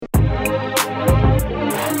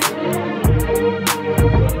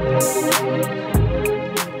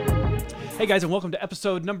guys, and welcome to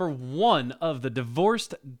episode number 1 of the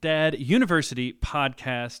Divorced Dad University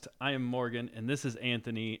podcast. I am Morgan, and this is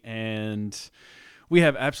Anthony, and we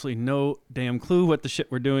have absolutely no damn clue what the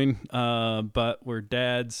shit we're doing, but we're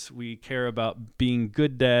dads. We care about being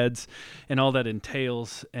good dads and all that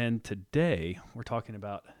entails, and today we're talking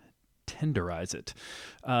about Tinderize it.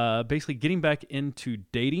 Basically getting back into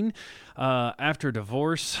dating after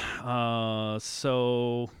divorce.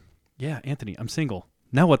 So, yeah, Anthony, I'm single.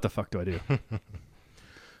 Now what the fuck do I do?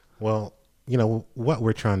 Well, you know, what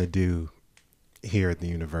we're trying to do here at the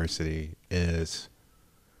university is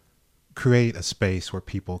create a space where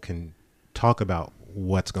people can talk about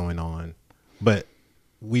what's going on, but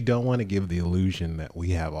we don't want to give the illusion that we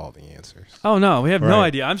have all the answers. Oh, no, we have no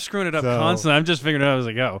idea. I'm screwing it up constantly. I'm just figuring it out as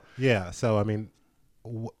I go. Yeah. So, I mean,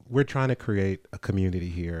 we're trying to create a community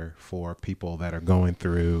here for people that are going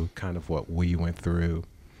through kind of what we went through.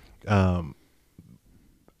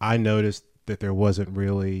 I noticed that there wasn't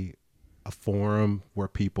really a forum where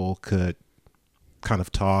people could kind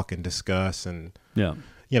of talk and discuss and, you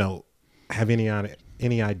know, have any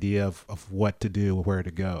idea of what to do or where to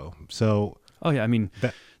go. So, I mean,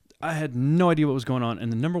 I had no idea what was going on.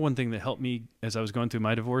 And the number one thing that helped me as I was going through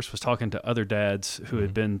my divorce was talking to other dads who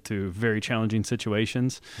had been through very challenging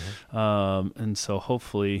situations. And so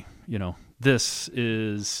hopefully, you know, this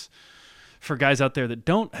is for guys out there that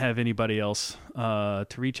don't have anybody else to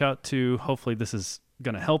reach out to. Hopefully this is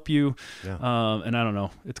going to help you. And I don't know,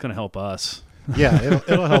 it's going to help us. Yeah,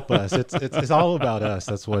 it'll help us. It's all about us.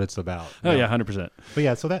 That's what it's about. Oh, yeah, 100%. But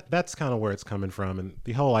yeah, so that's kind of where it's coming from. And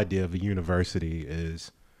the whole idea of a university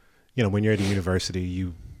is, you know, when you're at a university,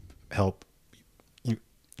 you help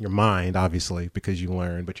your mind, obviously, because you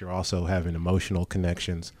learn, but you're also having emotional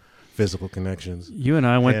connections, physical connections. You and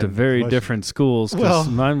I went to very different schools because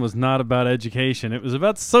mine was not about education. It was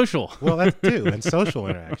about social. Well, that too, and social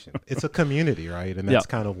interaction. It's a community, right? And that's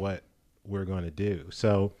kind of what we're going to do.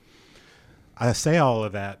 So I say all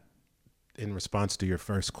of that in response to your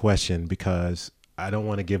first question because I don't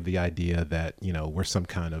want to give the idea that, you know, we're some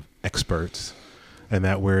kind of experts and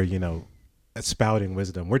that we're, you know, spouting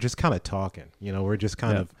wisdom. We're just kind of talking, you know, we're just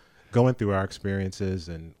kind of going through our experiences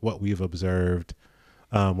and what we've observed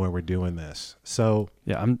where we're doing this. So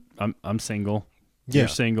yeah, I'm single. You're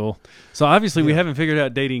single. So obviously we haven't figured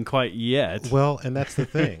out dating quite yet. Well, and that's the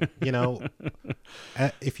thing, you know,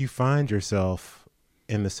 if you find yourself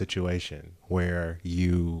in the situation where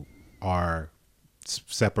you are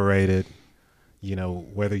separated, you know,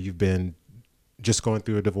 whether you've been just going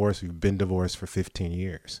through a divorce, or you've been divorced for 15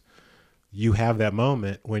 years, you have that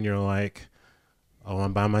moment when you're like, oh,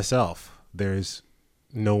 I'm by myself. There's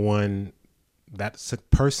no one. That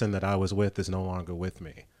person that I was with is no longer with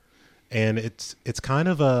me. And it's kind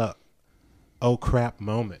of a, oh crap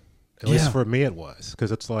moment. At least for me it was.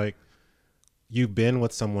 Because it's like you've been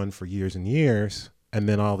with someone for years and years, and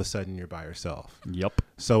then all of a sudden you're by yourself. Yep.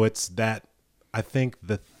 So it's that, I think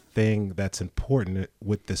the thing that's important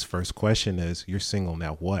with this first question is, you're single,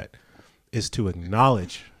 now what? Is to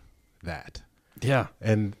acknowledge that. Yeah.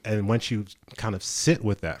 And once you kind of sit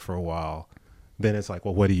with that for a while, then it's like,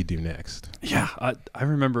 well, what do you do next? Yeah. I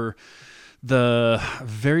remember the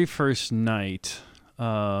very first night,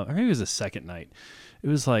 or maybe it was the second night. It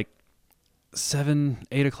was like 7,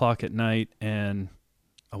 8 o'clock at night, and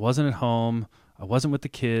I wasn't at home. I wasn't with the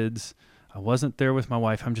kids. I wasn't there with my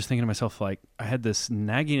wife. I'm just thinking to myself, like, I had this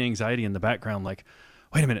nagging anxiety in the background, like,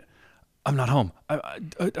 wait a minute, I'm not home.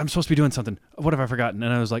 I'm supposed to be doing something. What have I forgotten?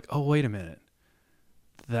 And I was like, oh, wait a minute.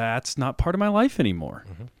 That's not part of my life anymore.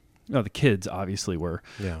 No, the kids obviously were.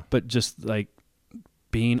 Yeah. But just like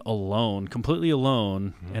being alone, completely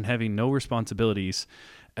alone, and having no responsibilities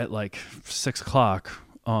at like 6 o'clock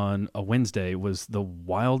on a Wednesday was the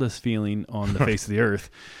wildest feeling on the face of the earth.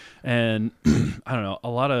 And I don't know, a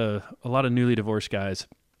lot of newly divorced guys,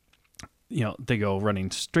 you know, they go running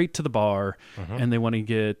straight to the bar and they want to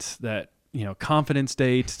get that, you know, confidence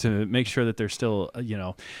date to make sure that they're still, you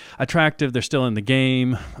know, attractive. They're still in the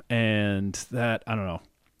game. And that, I don't know,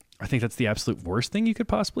 I think that's the absolute worst thing you could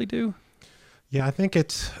possibly do. Yeah, I think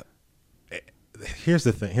here's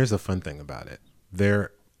the thing. Here's the fun thing about it.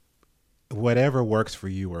 Whatever works for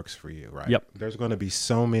you, right? Yep. There's going to be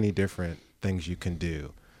so many different things you can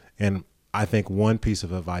do. And I think one piece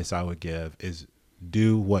of advice I would give is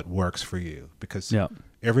do what works for you, because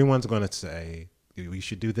everyone's going to say, you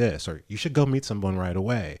should do this, or you should go meet someone right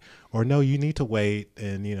away, or no, you need to wait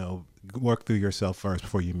and, you know, work through yourself first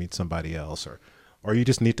before you meet somebody else, or you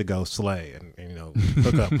just need to go slay and you know,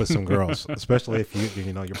 hook up with some girls, especially if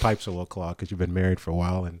you know, your pipes are a little clogged because you've been married for a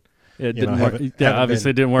while and it didn't work. Yeah,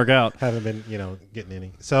 obviously it didn't work out. Haven't been, you know, getting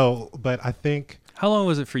any. So, but I think How long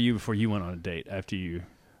was it for you before you went on a date after you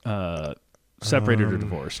separated or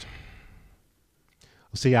divorced?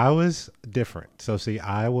 See, I was different. So see,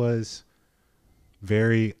 I was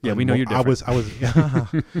very we know you're different. I was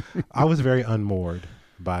I was very unmoored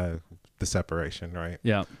by the separation, right?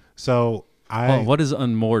 Yeah. So what is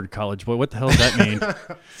unmoored, college boy? What the hell does that mean?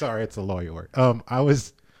 Sorry, it's a lawyer word. I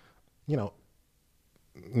was,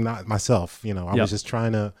 not myself. I was just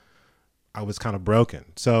I was kind of broken.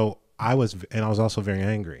 So I was also very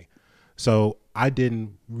angry. So I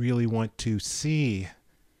didn't really want to see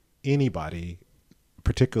anybody,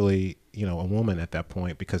 particularly, a woman at that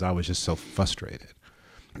point, because I was just so frustrated.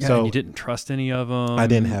 Yeah, so and you didn't trust any of them. I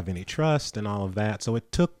didn't have any trust and all of that. So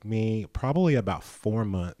it took me probably about 4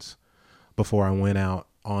 months before I went out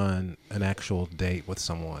on an actual date with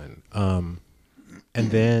someone. And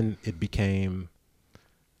then it became,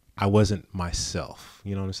 I wasn't myself.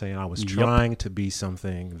 You know what I'm saying? I was trying to be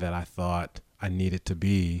something that I thought I needed to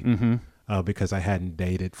be because I hadn't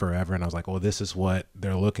dated forever. And I was like, well, this is what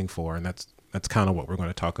they're looking for. And that's kind of what we're going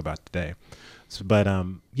to talk about today. So, but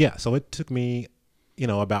so it took me,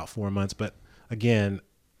 about 4 months. But again,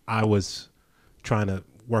 I was trying to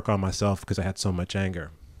work on myself because I had so much anger.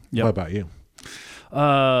 What about you?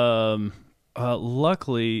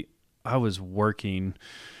 Luckily, I was working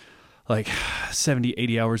like 70,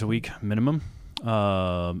 80 hours a week minimum.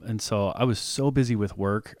 And so I was so busy with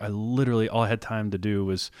work. I literally, all I had time to do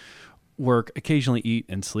was work, occasionally eat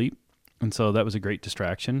and sleep. And so that was a great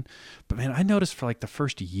distraction. But man, I noticed for like the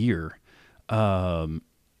first year, I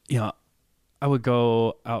would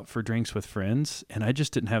go out for drinks with friends and I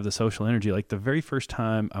just didn't have the social energy. Like the very first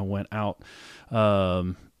time I went out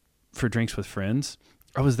for drinks with friends,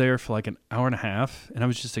 I was there for like an hour and a half and I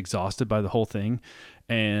was just exhausted by the whole thing.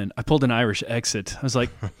 And I pulled an Irish exit. I was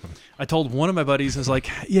like, I told one of my buddies, I was like,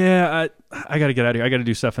 yeah, I got to get out of here. I got to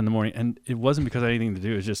do stuff in the morning. And it wasn't because I had anything to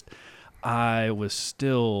do. It was just, I was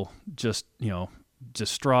still just,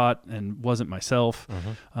 distraught and wasn't myself.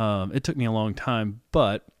 It took me a long time,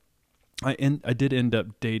 but I did end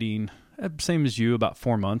up dating, same as you, about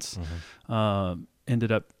 4 months.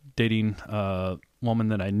 Ended up dating a woman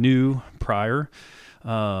that I knew prior,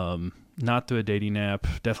 not through a dating app.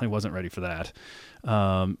 Definitely wasn't ready for that.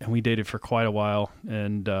 And we dated for quite a while,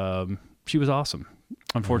 and she was awesome.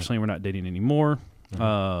 Unfortunately, we're not dating anymore.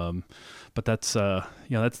 But that's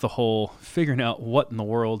that's the whole figuring out what in the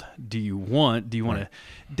world do you want? Do you want to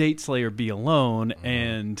date, slay, or be alone?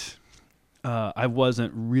 And I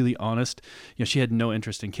wasn't really honest. She had no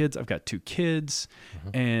interest in kids. I've got 2 kids,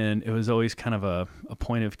 and it was always kind of a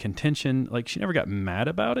point of contention. Like she never got mad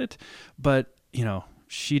about it, but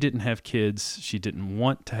she didn't have kids. She didn't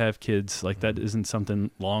want to have kids. Like that isn't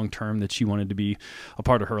something long term that she wanted to be a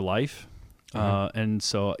part of her life. And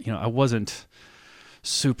so I wasn't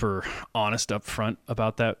super honest up front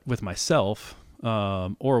about that with myself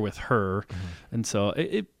or with her. And so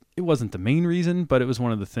it wasn't the main reason, but it was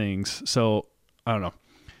one of the things. So I don't know.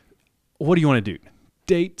 What do you want to do?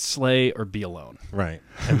 Date, slay, or be alone? Right.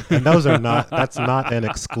 And those are that's not an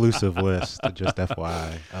exclusive list, just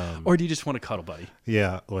FYI. Or do you just want to cuddle, buddy?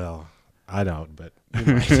 Yeah, well, I don't, but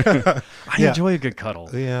I enjoy a good cuddle.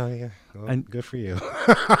 Yeah. Well, good for you.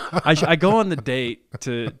 I go on the date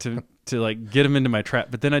to like get them into my trap,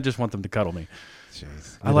 but then I just want them to cuddle me.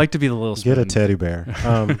 Jeez. I like to be the little spoon. Get a teddy bear.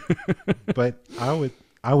 But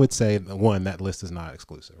I would say that list is not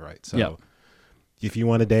exclusive, right? So if you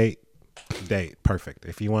want to date, perfect.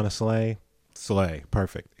 If you want to slay,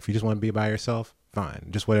 perfect. If you just want to be by yourself, fine.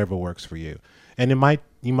 Just whatever works for you. And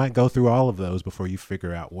you might go through all of those before you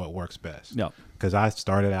figure out what works best. Yeah. Because I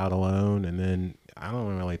started out alone, and then I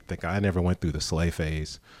don't really think I never went through the slay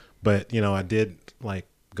phase, but I did like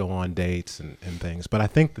go on dates and things. But I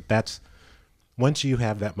think that's once you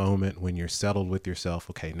have that moment when you're settled with yourself.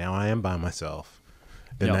 Okay, now I am by myself.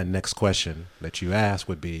 Then that next question that you ask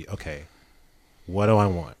would be, okay, what do I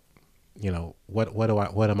want?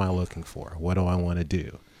 What am I looking for? What do I want to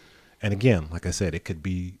do? And again, like I said, it could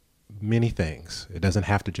be many things. It doesn't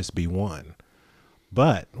have to just be one.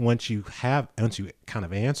 But once you kind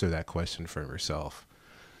of answer that question for yourself,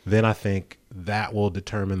 then I think that will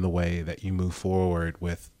determine the way that you move forward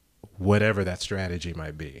with whatever that strategy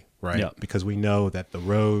might be, right? Yep. Because we know that the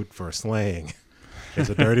road for slaying is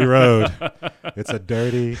a dirty road. It's a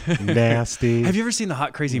dirty, nasty. Have you ever seen the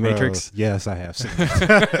Hot Crazy road. Matrix? Yes, I have seen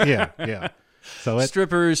it. Yeah. So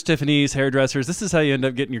strippers, Tiffany's, hairdressers. This is how you end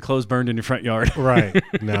up getting your clothes burned in your front yard. Right.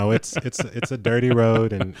 No, it's a dirty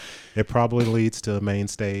road, and it probably leads to a main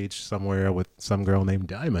stage somewhere with some girl named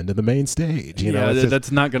Diamond in the main stage.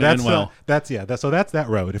 That's not going to end well. So that's that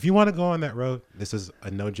road. If you want to go on that road, this is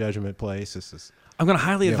a no judgment place. I'm going to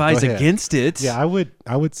highly Yeah, advise go ahead. against it. Yeah, I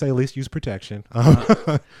would say at least use protection.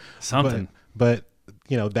 Something. But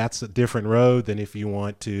that's a different road than if you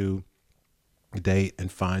want to date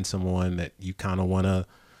and find someone that you kind of want to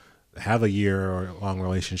have a year or long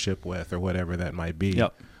relationship with or whatever that might be.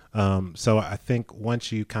 Yep. So I think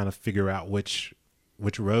once you kind of figure out which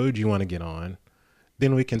road you want to get on,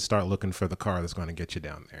 then we can start looking for the car that's going to get you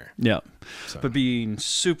down there. Yeah. So. But being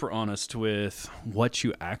super honest with what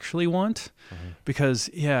you actually want, because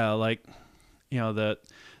like, the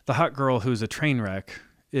hot girl who's a train wreck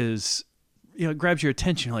is, grabs your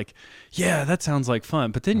attention. You're like, yeah, that sounds like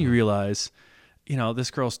fun. But then you realize, this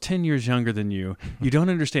girl's 10 years younger than you. You don't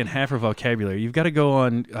understand half her vocabulary. You've got to go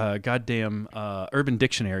on goddamn Urban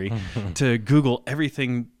Dictionary to Google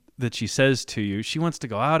everything that she says to you. She wants to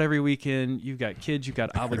go out every weekend. You've got kids. You've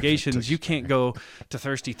got obligations. You can't go to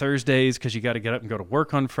Thirsty Thursdays because you got to get up and go to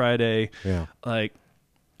work on Friday. Yeah. Like,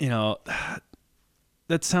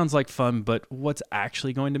 that sounds like fun, but what's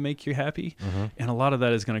actually going to make you happy? And a lot of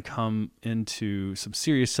that is going to come into some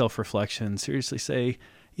serious self-reflection. Seriously say,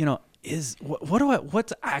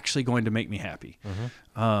 what's actually going to make me happy?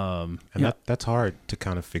 That's hard to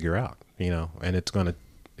kind of figure out, and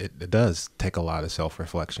it does take a lot of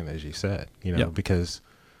self-reflection, as you said, because,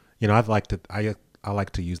 I like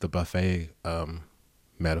to use the buffet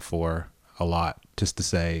metaphor a lot, just to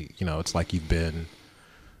say, it's like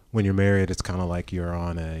when you're married, it's kind of like you're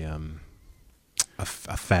on a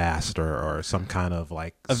fast or some kind of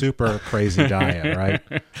like super crazy diet, right?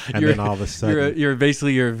 And then all of a sudden you're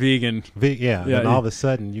a vegan. Then all of a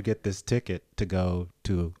sudden you get this ticket to go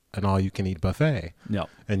to an all-you-can-eat buffet. Yeah.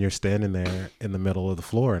 And you're standing there in the middle of the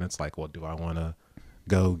floor, and it's like, well, do I want to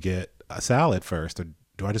go get a salad first, or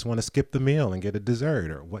do I just want to skip the meal and get a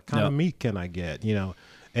dessert, or what kind of meat can I get? And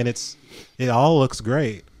it all looks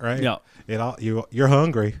great, right? Yeah. You're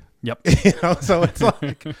hungry. Yep. So it's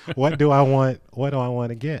like, what do I want? What do I want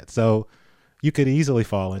to get? So you could easily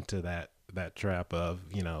fall into that trap of,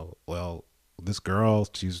 well, this girl,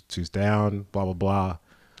 she's down, blah, blah, blah.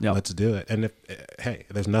 Yep. Let's do it. And hey,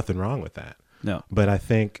 there's nothing wrong with that. No. But I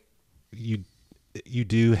think you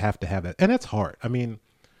do have to have that. And it's hard. I mean,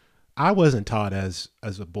 I wasn't taught as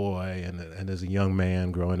a boy and as a young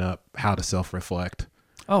man growing up how to self-reflect.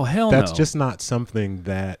 Oh, hell no. That's just not something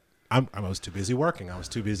that I was too busy working. I was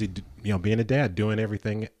too busy, being a dad, doing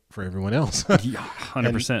everything for everyone else. Yeah,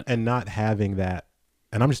 100%. And not having that.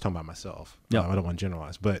 And I'm just talking about myself. Yep. I don't want to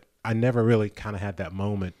generalize, but I never really kind of had that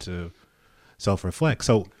moment to self-reflect.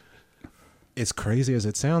 So as crazy as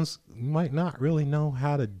it sounds, you might not really know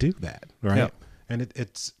how to do that, right? Yep. And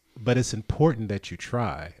but it's important that you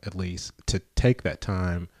try, at least, to take that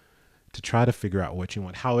time to try to figure out what you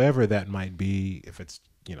want, however that might be, if it's,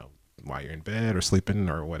 while you're in bed or sleeping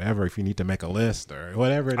or whatever, if you need to make a list or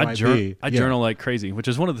whatever it might be. I journal like crazy, which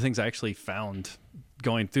is one of the things I actually found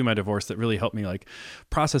going through my divorce that really helped me like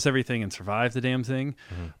process everything and survive the damn thing.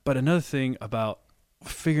 But another thing about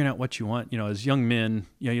figuring out what you want, as young men,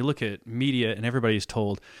 you look at media and everybody's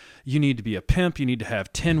told you need to be a pimp, you need to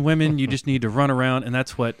have 10 women, you just need to run around. And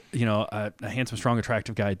that's what, a handsome, strong,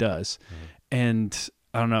 attractive guy does. And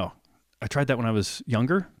I don't know. I tried that when I was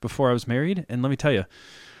younger, before I was married. And let me tell you,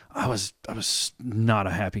 I was not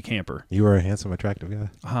a happy camper. You were a handsome, attractive guy?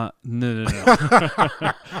 No.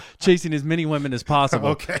 Chasing as many women as possible.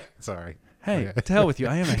 Okay. Sorry. Hey, to hell with you.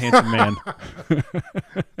 I am a handsome man.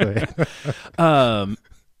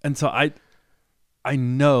 And so I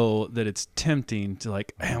know that it's tempting to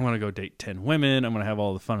like, hey, I'm going to go date 10 women. I'm going to have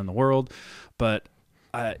all the fun in the world. But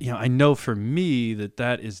I know for me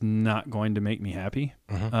that is not going to make me happy.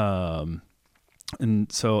 And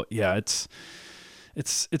so, yeah, it's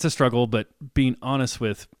a struggle, but being honest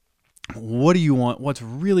with what do you want? What's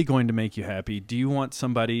really going to make you happy? Do you want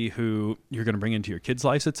somebody who you're going to bring into your kids'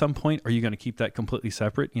 lives at some point? Or are you going to keep that completely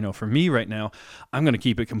separate? For me right now, I'm going to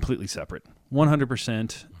keep it completely separate,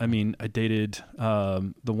 100%. I mean, I dated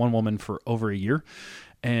the one woman for over a year,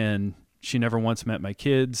 and she never once met my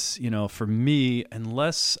kids. For me,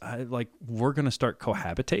 unless we're going to start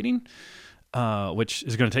cohabitating, which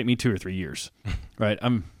is going to take me 2 or 3 years, right?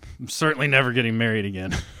 I'm certainly never getting married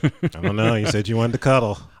again. I don't know. You said you wanted to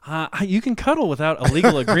cuddle. You can cuddle without a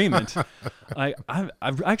legal agreement. I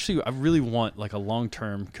really want like a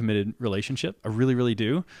long-term committed relationship. I really, really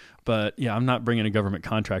do. But yeah, I'm not bringing a government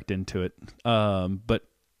contract into it. But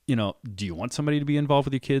do you want somebody to be involved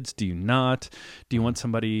with your kids? Do you not? Do you want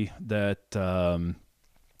somebody that,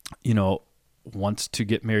 wants to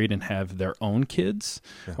get married and have their own kids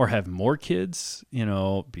or have more kids?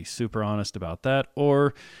 Be super honest about that.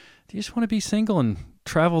 Or do you just want to be single and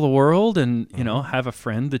travel the world and, you know, have a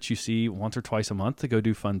friend that you see once or twice a month to go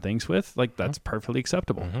do fun things with, like that's perfectly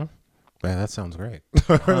acceptable. Yeah, that sounds great.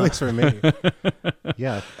 At least for me.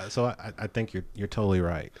 Yeah. So I think you're totally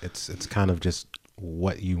right. It's kind of just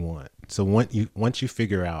what you want. So once you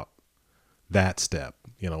figure out that step,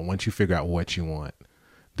 you know, once you figure out what you want,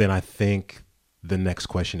 then I think the next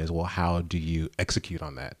question is, well, how do you execute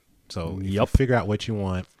on that? So if you figure out what you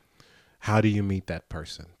want, how do you meet that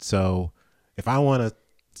person? So if I want to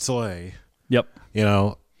slay, you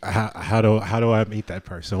know, how do I meet that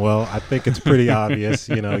person? Well, I think it's pretty obvious.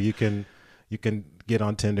 You know, you can get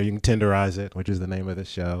on Tinder. You can Tinderize it, which is the name of the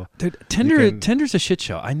show. Dude, Tinder's a shit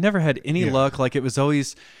show. I never had any luck. Like it was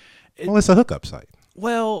always. Well, it's a hookup site.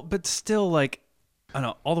 Well, but still, like I don't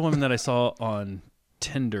know, all the women that I saw on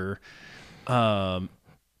Tinder,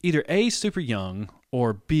 either A, super young,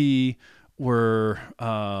 or B, were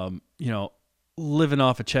you know, living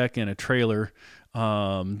off a check in a trailer,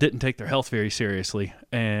 didn't take their health very seriously,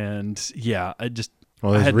 and yeah, there's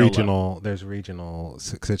regional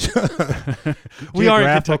we are in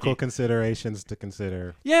geographical considerations to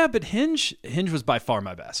consider. Yeah, but Hinge was by far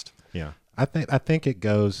my best. Yeah, I think it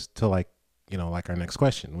goes to like, you know, like our next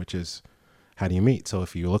question, which is how do you meet? So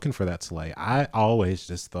if you're looking for that slay, I always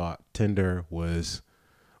just thought Tinder was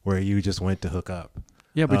where you just went to hook up.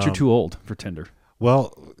 Yeah, but you're too old for Tinder.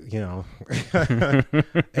 Well, you know,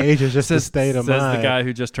 age is just a state of mind. Says the guy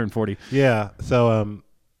who just turned 40. Yeah. So, and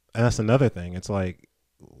that's another thing. It's like,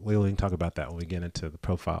 we can talk about that when we get into the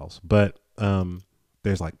profiles. But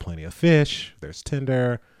there's like Plenty of Fish. There's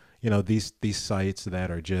Tinder. You know, these sites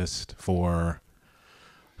that are just for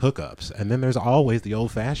hookups. And then there's always the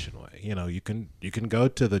old-fashioned way. You know, you can go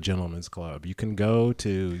to the gentleman's club. You can go to,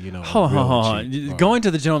 you know, hold on. Going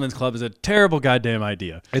to the gentleman's club is a terrible goddamn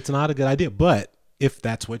idea. It's not a good idea, but if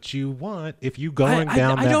that's what you want, if you going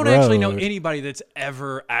down that road. I don't actually know anybody that's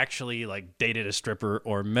ever actually like dated a stripper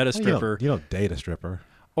or met a stripper. You don't date a stripper.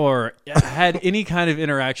 Or had any kind of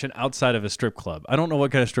interaction outside of a strip club. I don't know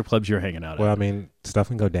what kind of strip clubs you're hanging out at. Well, I mean, stuff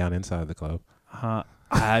can go down inside the club.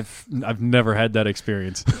 I've never had that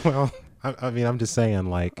experience. Well, I mean, I'm just saying,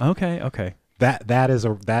 like, okay.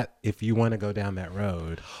 That if you want to go down that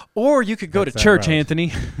road, or you could go to church, road.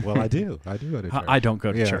 Anthony. Well, I do go to church. I don't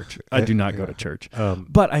go to church. I do not go to church.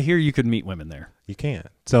 But I hear you could meet women there. You can.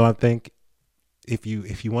 So I think if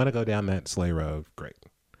you want to go down that sleigh road, great.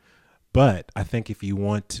 But I think if you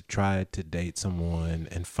want to try to date someone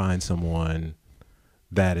and find someone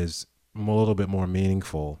that is a little bit more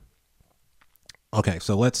meaningful. Okay,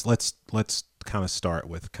 so let's kind of start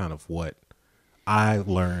with kind of what I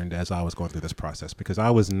learned as I was going through this process, because I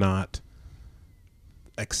was not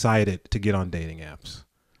excited to get on dating apps.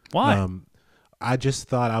 Why? I just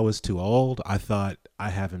thought I was too old. I thought I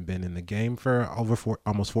haven't been in the game for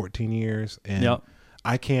almost 14 years, and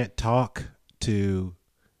I can't talk to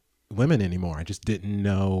women anymore. I just didn't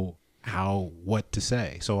know what to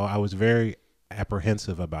say. So I was very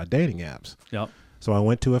apprehensive about dating apps. Yep. So I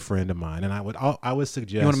went to a friend of mine, and I would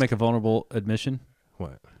suggest. You want to make a vulnerable admission?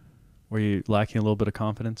 What? Were you lacking a little bit of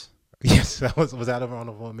confidence? Yes, was that a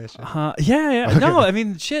vulnerable admission? Yeah. Okay. No, I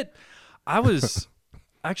mean, shit. I was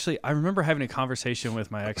actually. I remember having a conversation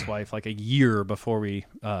with my ex-wife like a year before we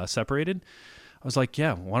separated. I was like,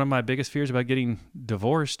 yeah, one of my biggest fears about getting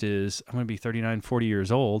divorced is I'm going to be 39, 40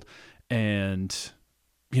 years old, and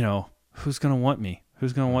you know, who's going to want me?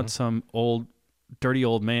 Who's going to want some old, dirty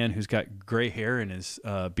old man who's got gray hair in his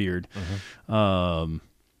beard? Yeah,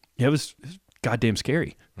 it was goddamn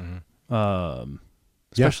scary.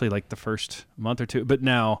 Especially like the first month or two. But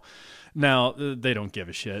now they don't give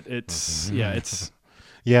a shit. It's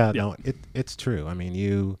no, it's true. I mean,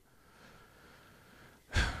 you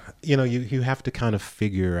have to kind of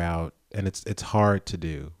figure out, and it's hard to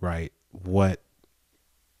do, right? What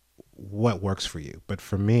works for you. But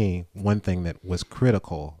for me, one thing that was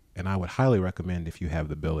critical, and I would highly recommend if you have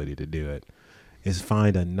the ability to do it, is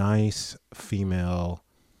find a nice female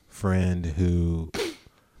friend who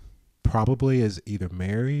probably is either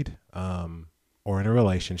married or in a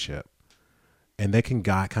relationship, and they can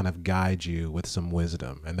kind of guide you with some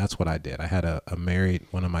wisdom. And that's what I did. I had a married,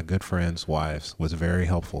 one of my good friends' wives was very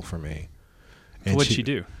helpful for me. And what'd she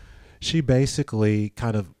do? She basically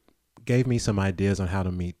kind of gave me some ideas on how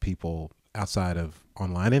to meet people outside of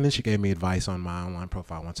online. And then she gave me advice on my online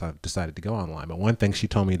profile once I decided to go online. But one thing she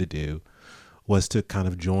told me to do was to kind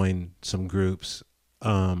of join some groups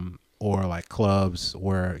or like clubs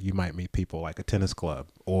where you might meet people, like a tennis club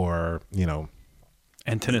or, you know.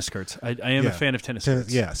 And tennis skirts. I am a fan of tennis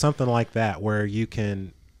skirts. Yeah, something like that where you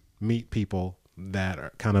can meet people that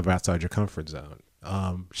are kind of outside your comfort zone.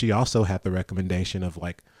 She also had the recommendation of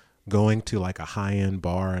like going to like a high-end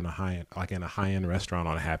bar and in a high-end restaurant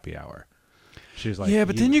on a happy hour. She was like, yeah,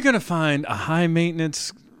 but then you're going to find a high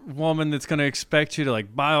maintenance woman that's going to expect you to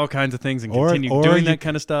like buy all kinds of things and continue doing that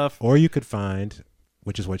kind of stuff. Or you could find,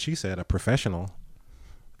 which is what she said, a professional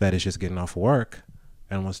that is just getting off work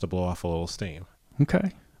and wants to blow off a little steam.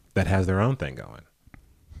 Okay. That has their own thing going.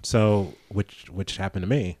 So, which happened to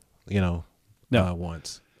me,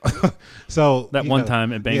 once. So that one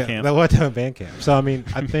time at band camp. That one time at band camp. So I mean,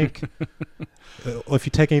 I think if you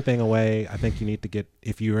take anything away, I think you need to get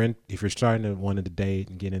if you're starting to want to date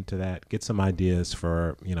and get into that, get some ideas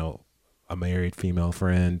for a married female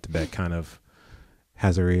friend that kind of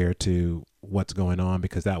has her ear to what's going on,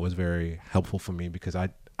 because that was very helpful for me, because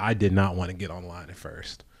I did not want to get online at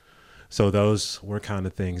first. So those were kind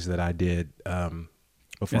of things that I did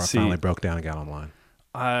before I finally broke down and got online.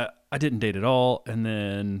 I didn't date at all, and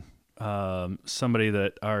then somebody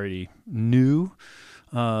that I already knew,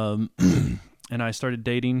 and I started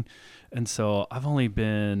dating, and so I've only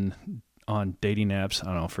been on dating apps, I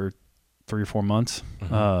don't know, for 3 or 4 months,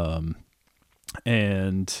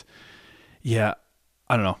 and yeah,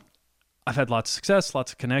 I don't know. I've had lots of success,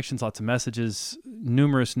 lots of connections, lots of messages,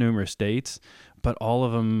 numerous dates, but all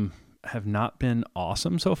of them have not been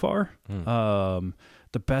awesome so far.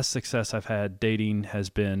 The best success I've had dating has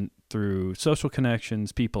been through social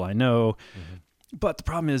connections, people I know. But the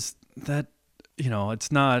problem is that,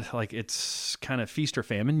 it's not like it's kind of feast or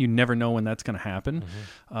famine. You never know when that's going to happen.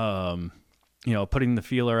 Putting the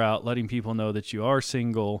feeler out, letting people know that you are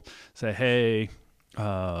single, say, hey,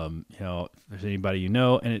 if there's anybody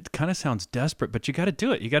and it kind of sounds desperate, but you got to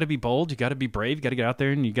do it. You got to be bold. You got to be brave. You got to get out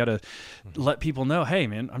there and you got to let people know, hey,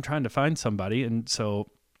 man, I'm trying to find somebody. And so,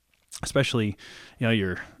 especially,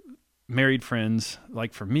 your married friends,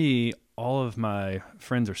 like for me, all of my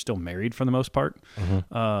friends are still married for the most part,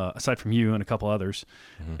 aside from you and a couple others,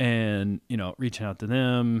 and, reaching out to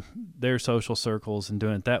them, their social circles and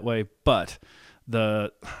doing it that way. But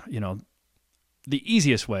the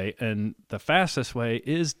easiest way and the fastest way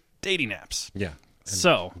is dating apps. Yeah.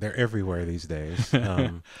 So they're everywhere these days.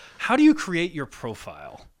 How do you create your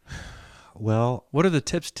profile? Well, what are the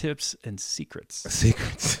tips and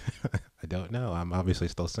secrets? I don't know. I'm obviously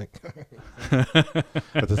still single.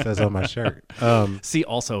 But it says on my shirt. See,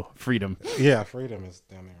 also freedom. Yeah, freedom is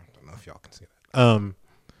down there. I don't know if y'all can see that.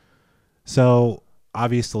 So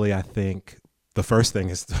obviously, I think the first thing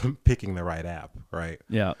is picking the right app, right?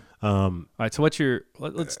 Yeah. All right. So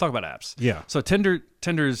let's talk about apps. Yeah. So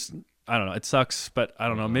Tinder's, I don't know, it sucks, but I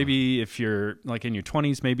don't know. Maybe if you're like in your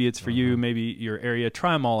 20s, maybe it's for you, maybe your area,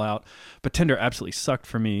 try them all out. But Tinder absolutely sucked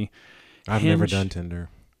for me. I've never done Tinder.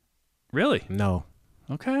 Really? No.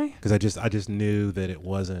 Okay. Because I just knew that it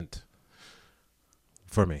wasn't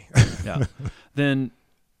for me. Yeah. Then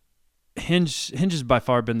Hinge has by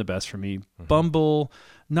far been the best for me. Bumble,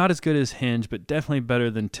 not as good as Hinge, but definitely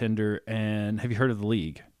better than Tinder. And have you heard of The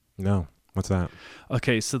League? No. What's that?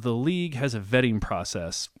 Okay, so The League has a vetting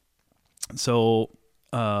process. So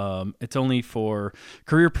it's only for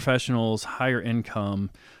career professionals, higher income.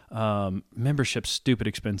 Membership's stupid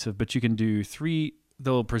expensive, but you can do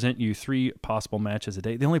they'll present you 3 possible matches a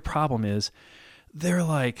day. The only problem is they're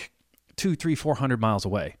like 200, 300, 400 miles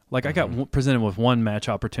away. Like I got presented with one match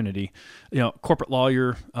opportunity, corporate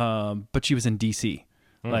lawyer, but she was in DC.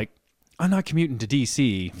 Like I'm not commuting to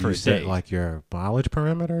DC for a day. Like your mileage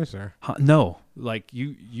parameters or? No, like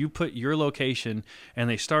you put your location and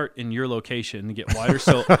they start in your location and get wider.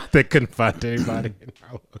 So they couldn't find anybody in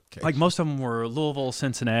our location. Like most of them were Louisville,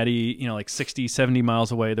 Cincinnati, like 60, 70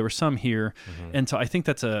 miles away. There were some here. And so I think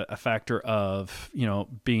that's a factor of,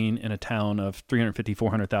 being in a town of 350,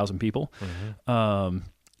 400,000 people.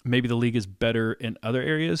 Maybe the league is better in other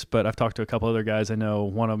areas, but I've talked to a couple other guys. I know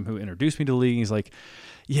one of them who introduced me to the league. He's like,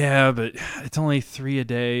 yeah, but it's only 3 a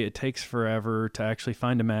day. It takes forever to actually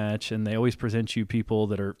find a match. And they always present you people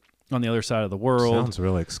that are on the other side of the world. Sounds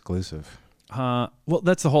really exclusive. Well,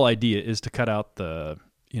 that's the whole idea, is to cut out the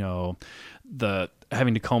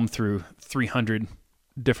having to comb through 300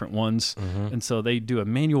 different ones. And so they do a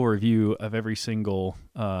manual review of every single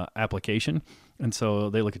application. And so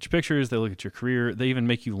they look at your pictures, they look at your career, they even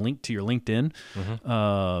make you link to your LinkedIn.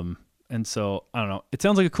 And so, I don't know. It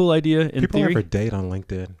sounds like a cool idea in People theory. ever date on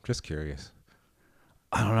LinkedIn? Just curious.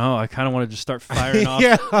 I don't know. I kind of want to just start firing off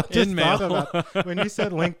InMail. When you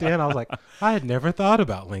said LinkedIn, I was like, I had never thought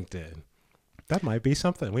about LinkedIn. That might be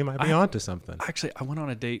something. We might be onto something. Actually, I went on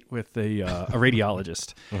a date with a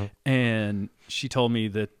radiologist, and she told me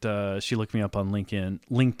that she looked me up on LinkedIn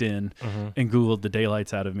and Googled the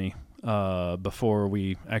daylights out of me. before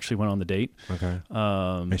we actually went on the date. Okay.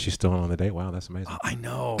 And she's still on the date? Wow, that's amazing. I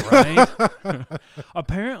know, right?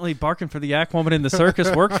 Apparently, barking for the yak woman in the circus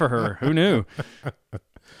worked for her. Who knew?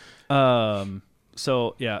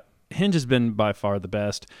 So, yeah, Hinge has been by far the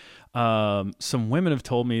best. Some women have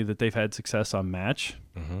told me that they've had success on Match.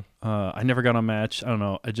 Mm-hmm. I never got on Match. I don't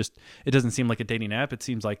know. It doesn't seem like a dating app. It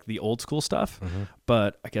seems like the old school stuff. Mm-hmm.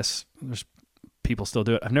 But I guess there's people still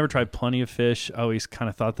do it. I've never tried Plenty of Fish. I always kind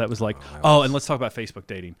of thought that was like, and let's talk about Facebook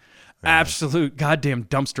dating. Yeah. Absolute goddamn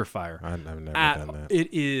dumpster fire. I've never done that. It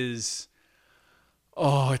is.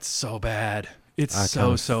 Oh, it's so bad. It's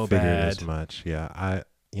so bad. As much. Yeah.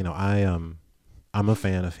 I'm a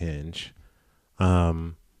fan of Hinge.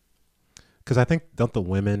 Because I think, don't the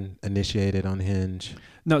women initiate it on Hinge?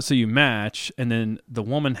 No, so you match, and then the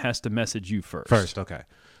woman has to message you first. First, okay.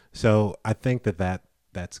 So I think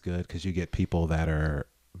that's good because you get people that are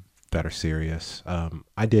serious.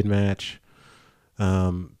 I did match.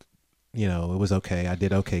 It was okay. I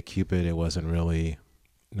did okay Cupid. It wasn't really.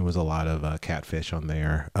 There was a lot of catfish on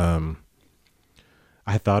there.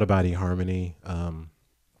 I thought about eHarmony,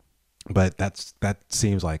 but that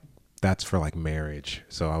seems like that's for like marriage.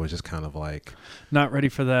 So I was just kind of like not ready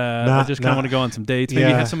for that. I just kind of want to go on some dates. Maybe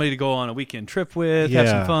have somebody to go on a weekend trip with. Have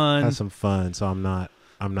some fun. So I'm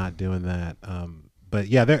not doing that. But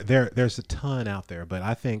yeah, there's a ton out there. But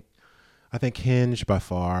I think Hinge by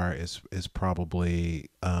far is probably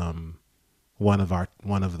one of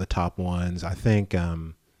the top ones. I think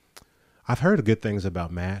I've heard good things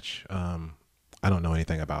about Match. I don't know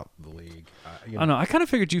anything about the league. I don't know. I kind of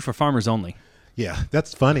figured you for Farmers Only. Yeah,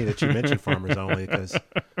 that's funny that you mentioned Farmers Only because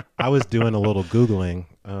I was doing a little Googling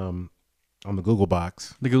on the Google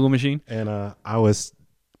box. The Google machine? And I was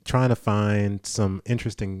trying to find some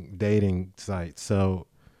interesting dating sites. So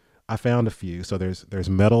I found a few. So there's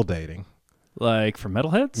metal dating. Like for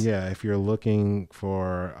metalheads? Yeah, if you're looking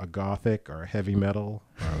for a gothic or heavy metal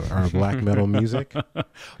or black metal music. What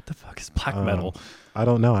the fuck is black metal? I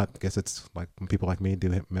don't know. I guess it's like when people like me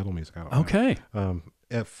do metal music. I don't know.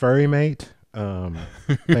 Okay. Furry Mate. I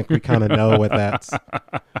think we kind of know what that's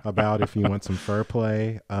about if you want some fur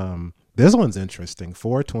play. This one's interesting.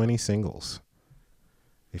 420 singles.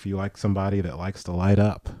 If you like somebody that likes to light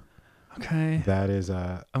up. Okay. That is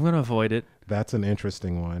I'm going to avoid it. That's an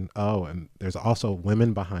interesting one. Oh, and there's also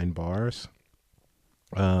Women Behind Bars.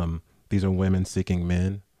 These are women seeking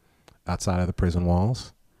men outside of the prison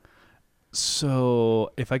walls.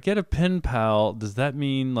 So if I get a pen pal, does that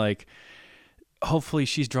mean like hopefully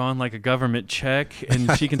she's drawn like a government check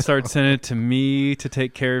and she can start sending it to me to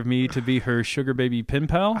take care of me to be her sugar baby pen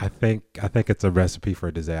pal? I think it's a recipe for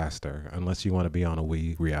disaster unless you want to be on a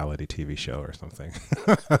wee reality TV show or something.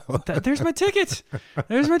 There's my ticket.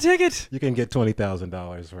 There's my ticket. You can get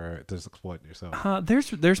 $20,000 for to exploit yourself.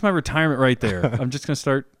 There's my retirement right there. I'm just going to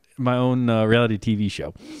start my own reality TV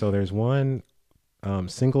show. So there's one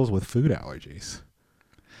singles with food allergies.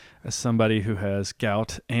 As somebody who has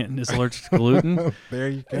gout and is allergic to gluten. There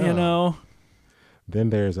you go.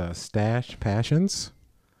 Then there's stash passions.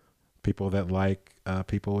 People that like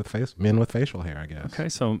people with men with facial hair, I guess. Okay,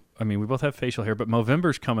 so I mean we both have facial hair, but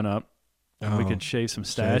Movember's coming up. And we could shave some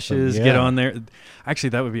stashes, get on there. Actually,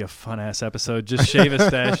 that would be a fun ass episode. Just shave a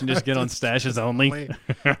stash and just get on stashes only.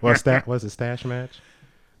 Well, was a stash match.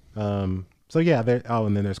 So yeah,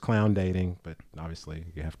 and then there's clown dating, but obviously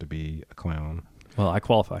you have to be a clown. Well, I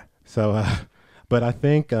qualify. So, but I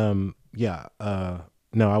think, no,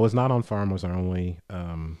 I was not on Farmers Only,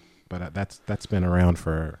 but that's been around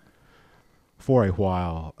for a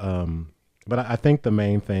while. But I think the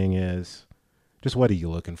main thing is just what are you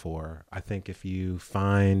looking for? I think if you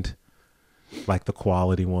find like the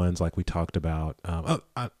quality ones, like we talked about,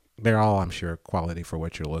 they're all, I'm sure, quality for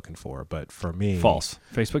what you're looking for. But for me, false.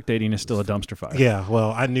 Facebook dating is still a dumpster fire. Yeah,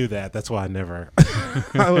 well, I knew that. That's why I never.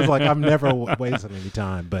 I was like, I'm never wasting any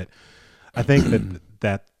time. But I think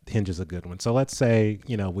that Hinge is a good one. So let's say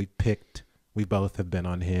we both have been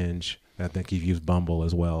on Hinge. I think you've used Bumble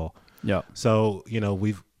as well. Yeah. So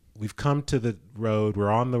we've come to the road.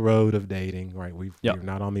 We're on the road of dating, right? We're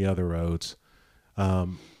not on the other roads.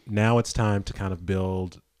 Now it's time to kind of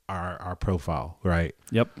build our profile, right?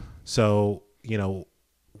 Yep. So,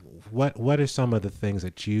 what are some of the things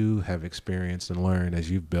that you have experienced and learned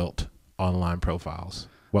as you've built online profiles?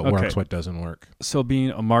 What works, what doesn't work? So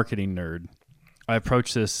being a marketing nerd, I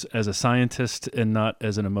approach this as a scientist and not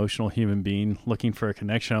as an emotional human being looking for a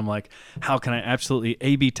connection. I'm like, how can I absolutely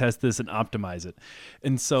A/B test this and optimize it?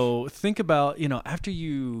 And so think about, after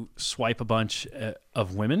you swipe a bunch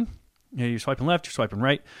of women, you're swiping left, you're swiping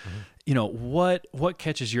right, what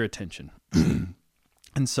catches your attention?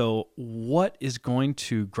 And so what is going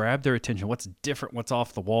to grab their attention? What's different? What's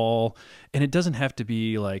off the wall? And it doesn't have to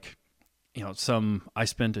be like, I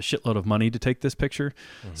spent a shitload of money to take this picture.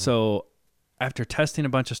 Mm-hmm. So after testing a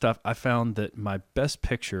bunch of stuff, I found that my best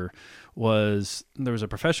picture was, there was a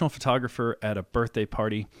professional photographer at a birthday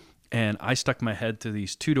party, and I stuck my head through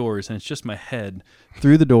these 2 doors, and it's just my head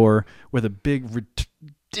through the door with a big,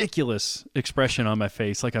 ridiculous expression on my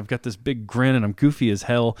face. Like I've got this big grin and I'm goofy as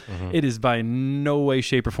hell. Mm-hmm. It is by no way,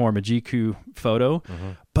 shape, or form a GQ photo,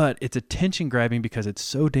 mm-hmm. but it's attention grabbing because it's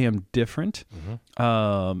so damn different.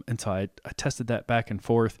 Mm-hmm. And so I tested that back and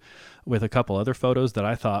forth with a couple other photos that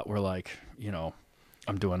I thought were like,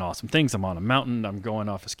 I'm doing awesome things. I'm on a mountain. I'm going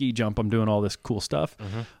off a ski jump. I'm doing all this cool stuff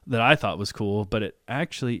mm-hmm. that I thought was cool, but it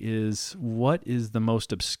actually is, what is the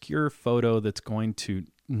most obscure photo that's going to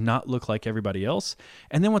not look like everybody else?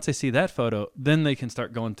 And then once they see that photo, then they can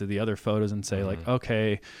start going through the other photos and say mm-hmm. like,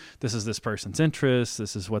 okay, this is this person's interest.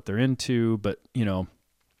 This is what they're into, but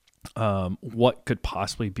what could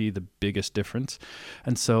possibly be the biggest difference?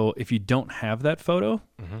 And so if you don't have that photo,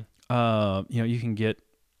 mm-hmm. You can get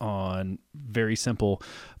on very simple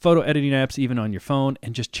photo editing apps, even on your phone,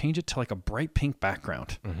 and just change it to like a bright pink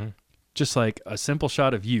background. Mm-hmm. Just like a simple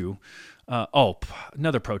shot of you.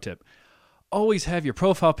 Another pro tip. Always have your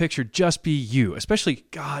profile picture just be you. Especially,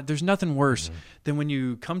 God, there's nothing worse mm-hmm. than when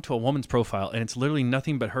you come to a woman's profile and it's literally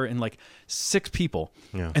nothing but her and like 6 people.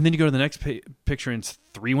 Yeah. And then you go to the next picture and it's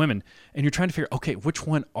 3 women. And you're trying to figure, okay, which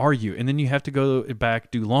one are you? And then you have to go back,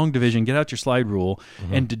 do long division, get out your slide rule,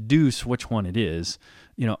 mm-hmm. and deduce which one it is.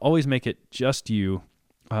 Always make it just you,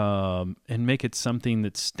 and make it something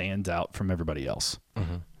that stands out from everybody else.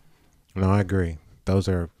 Mm-hmm. No, I agree. Those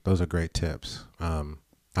are great tips.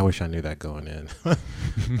 I wish I knew that going in.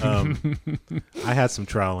 I had some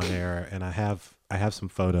trial and error, and I have some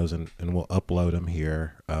photos, and we'll upload them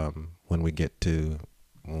here when we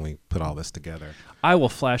put all this together. I will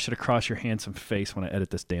flash it across your handsome face when I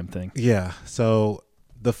edit this damn thing. Yeah. So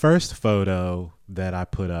the first photo that I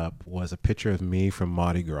put up was a picture of me from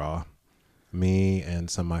Mardi Gras. Me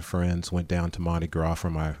and some of my friends went down to Mardi Gras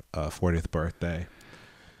for my 40th birthday.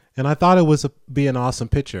 And I thought it was be an awesome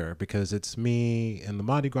picture because it's me in the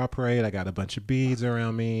Mardi Gras parade. I got a bunch of beads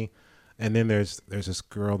around me. And then there's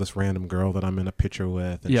this random girl that I'm in a picture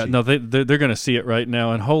with. And they're going to see it right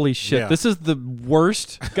now. And holy shit, This is the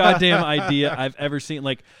worst goddamn idea I've ever seen.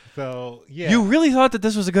 Like, so yeah. You really thought that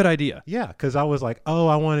this was a good idea? Yeah, because I was like,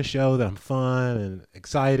 I want to show that I'm fun and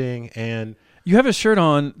exciting. And you have a shirt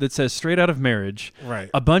on that says "Straight Out of Marriage."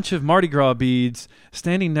 Right. A bunch of Mardi Gras beads,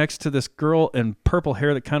 standing next to this girl in purple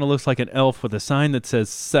hair that kind of looks like an elf with a sign that says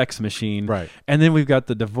 "Sex Machine." Right. And then we've got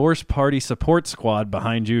the divorce party support squad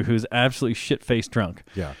behind you, who's absolutely shit-faced drunk.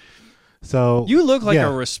 Yeah. So you look like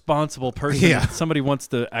a responsible person that somebody wants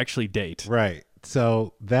to actually date. Right.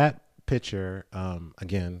 So that picture,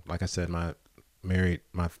 again, like I said, my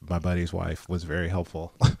buddy's wife was very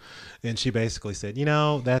helpful, and she basically said,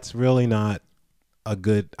 that's really not a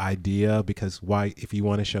good idea because if you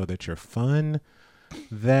want to show that you're fun,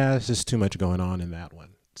 there's just too much going on in that one.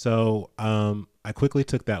 So I quickly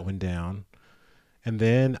took that one down, and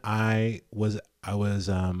then I was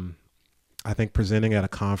I think presenting at a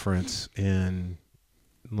conference in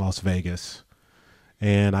Las Vegas,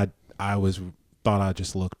 and I thought I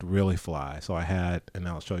just looked really fly. So I had, and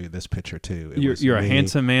I'll show you this picture too. You're a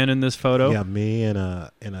handsome man in this photo. Yeah, me in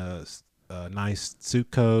a nice suit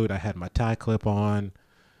coat. I had my tie clip on,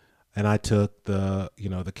 and I took the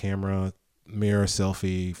camera mirror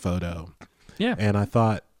selfie photo. Yeah. And I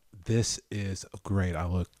thought, this is great. I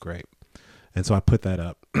look great. And so I put that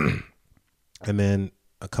up. And then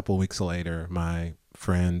a couple of weeks later, my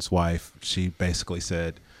friend's wife, she basically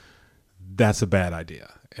said, that's a bad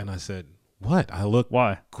idea. And I said, what? I look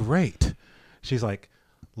great. She's like,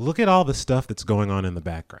 look at all the stuff that's going on in the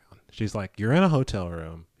background. She's like, you're in a hotel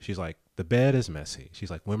room. She's like, the bed is messy.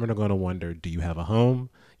 She's like, women are going to wonder, do you have a home?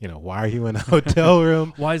 Why are you in a hotel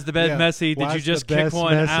room? Why is the bed messy? Did you just kick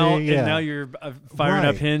one out and now you're firing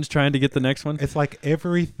up Hinge trying to get the next one? It's like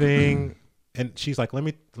everything. And she's like, let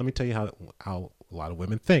me tell you how a lot of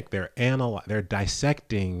women think. They're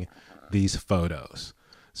dissecting these photos.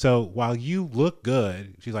 So while you look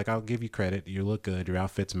good, she's like, I'll give you credit. You look good. Your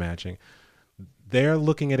outfit's matching. They're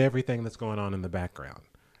looking at everything that's going on in the background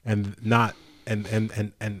and not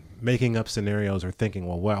and making up scenarios or thinking,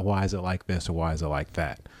 well, why is it like this or why is it like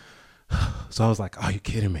that? So I was like, are you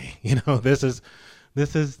kidding me? This is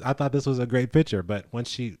I thought this was a great picture. But when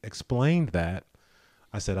she explained that,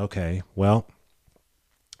 I said, okay, well,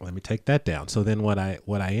 let me take that down. So then what I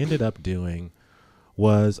ended up doing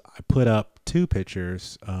was I put up 2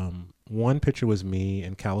 pictures. One picture was me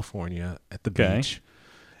in California at the beach.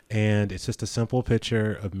 And it's just a simple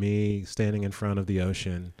picture of me standing in front of the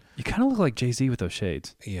ocean. You kind of look like Jay-Z with those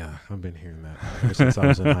shades. Yeah, I've been hearing that ever since I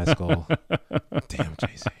was in high school. Damn,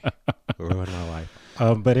 Jay-Z. Ruined my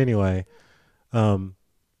life. But anyway,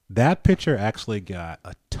 that picture actually got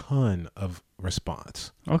a ton of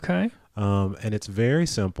response. Okay. And it's very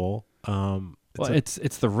simple.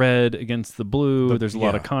 It's the red against the blue. There's a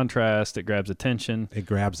lot of contrast. It grabs attention.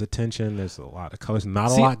 There's a lot of colors.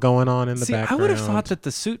 Not a lot going on in the background. I would have thought that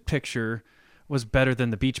the suit picture was better than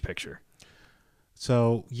the beach picture.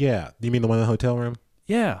 So, yeah. You mean the one in the hotel room?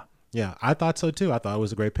 Yeah. Yeah, I thought so too. I thought it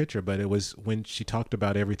was a great picture, but it was when she talked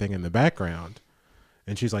about everything in the background,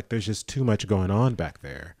 and she's like, there's just too much going on back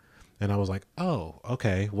there. And I was like, oh,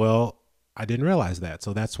 okay. Well, I didn't realize that.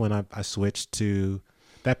 So that's when I switched to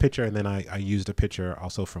that picture, and then I used a picture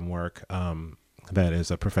also from work that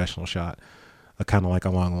is a professional shot, kind of like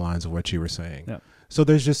along the lines of what you were saying. Yeah. So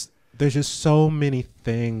there's just so many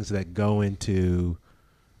things that go into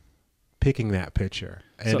picking that picture.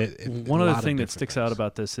 And so one other thing that sticks out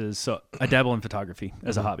about this is, so I dabble in photography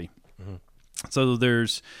as a hobby. Mm-hmm. So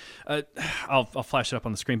there's, I'll flash it up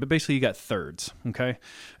on the screen, but basically you got thirds, okay?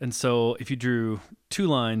 And so if you drew 2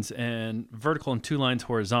 lines and vertical and 2 lines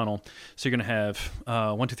horizontal, so you're going to have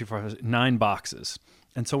 1, 2, 3, 4, 5, 9 boxes.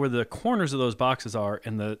 And so where the corners of those boxes are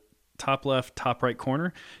in the top left, top right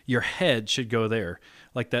corner, your head should go there.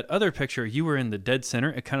 Like that other picture, you were in the dead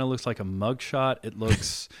center. It kind of looks like a mug shot. It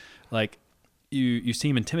looks like you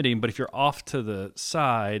seem intimidating, but if you're off to the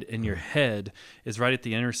side and your head is right at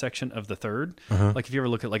the intersection of the third, like if you ever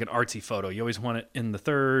look at like an artsy photo, you always want it in the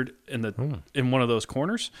third, in one of those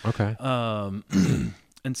corners. Okay.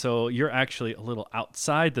 And so you're actually a little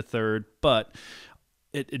outside the third, but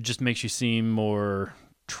it just makes you seem more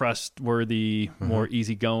trustworthy, more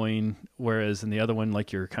easygoing, whereas in the other one,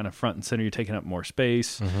 like you're kind of front and center, you're taking up more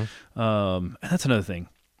space. And that's another thing.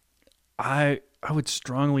 I would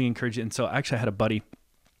strongly encourage it. And so actually I had a buddy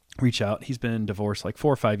reach out. He's been divorced like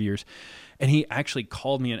 4 or 5 years. And he actually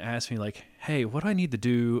called me and asked me like, hey, what do I need to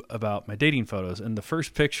do about my dating photos? And the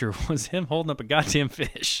first picture was him holding up a goddamn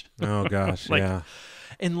fish. Oh gosh. Like, yeah.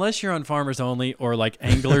 Unless you're on Farmers Only or like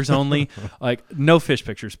Anglers Only, like no fish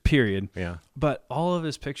pictures, period. Yeah. But all of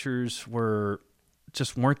his pictures weren't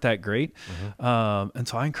that great. And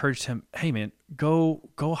so I encouraged him, hey man, go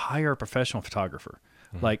hire a professional photographer.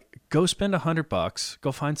 Like, go spend $100,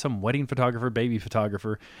 go find some wedding photographer, baby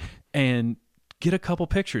photographer, and get a couple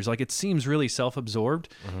pictures. Like, it seems really self-absorbed,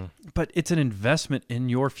 but it's an investment in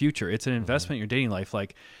your future. It's an investment in your dating life.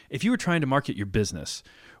 Like, if you were trying to market your business,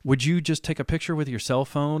 would you just take a picture with your cell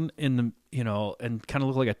phone and kind of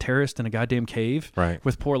look like a terrorist in a goddamn cave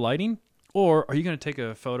with poor lighting? Or are you going to take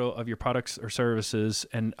a photo of your products or services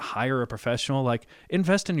and hire a professional? Like,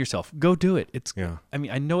 invest in yourself. Go do it. I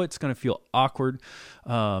mean, I know it's going to feel awkward.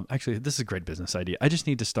 Actually, this is a great business idea. I just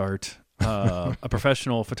need to start a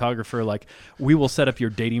professional photographer. Like, we will set up your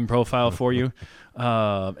dating profile for you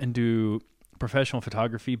and do professional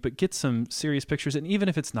photography, but get some serious pictures. And even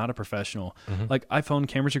if it's not a professional, like iPhone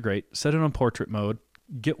cameras are great. Set it on portrait mode.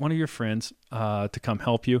 Get one of your friends to come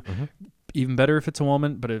help you. Even better if it's a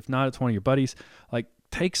woman, but if not, it's one of your buddies. Like,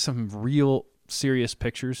 take some real serious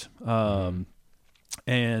pictures.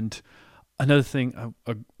 And another thing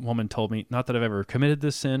a woman told me, not that I've ever committed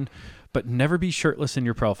this sin, but never be shirtless in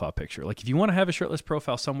your profile picture. Like, if you want to have a shirtless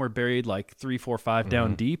profile somewhere buried like 3, 4, 5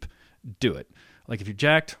 down deep, do it. Like, if you're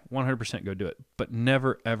jacked, 100% go do it. But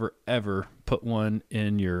never, ever, ever put one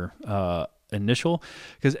in your initial,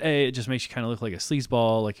 because it just makes you kind of look like a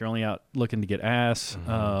sleazeball, like you're only out looking to get ass,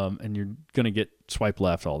 and you're gonna get swipe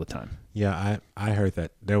left all the time. Yeah, I heard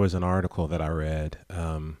that there was an article that I read,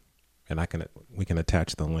 and we can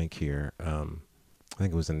attach the link here. I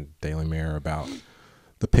think it was in Daily Mirror about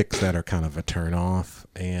the pics that are kind of a turn off,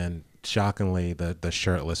 and shockingly, the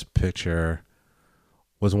shirtless picture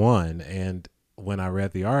was one. And when I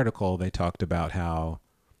read the article, they talked about how,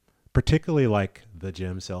 particularly like the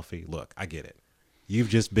gym selfie. Look, I get it. You've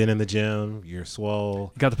just been in the gym. You're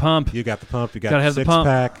swole. You got the pump. You got the six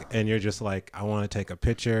pack, and you're just like, I want to take a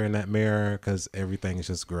picture in that mirror because everything is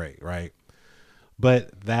just great, right?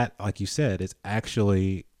 But that, like you said, is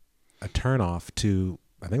actually a turnoff to,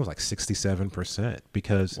 I think it was like 67%,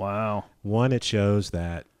 because one, it shows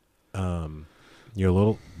that you're a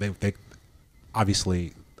little. They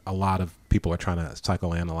obviously, a lot of people are trying to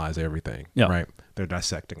psychoanalyze everything, right? They're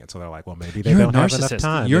dissecting it, so they're like, well, maybe they don't have enough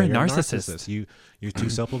time. You're a narcissist. You're too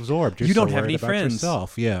self-absorbed. You don't have any friends.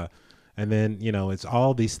 Yourself. Yeah, and then it's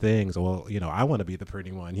all these things. Well, I want to be the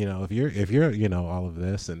pretty one. If you're all of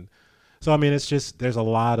this, and so I mean, it's just there's a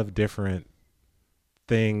lot of different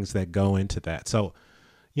things that go into that. So,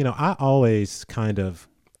 I always kind of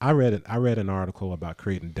I read it. I read an article about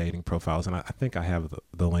creating dating profiles, and I think I have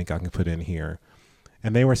the link I can put in here.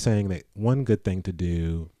 And they were saying that one good thing to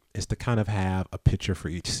do is to kind of have a picture for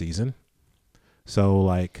each season. So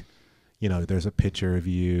like, there's a picture of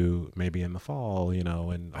you maybe in the fall, in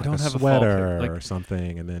like I don't a have sweater a fall or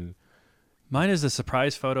something, and then mine is a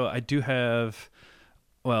surprise photo. I do have.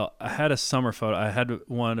 Well, I had a summer photo. I had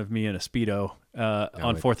one of me in a Speedo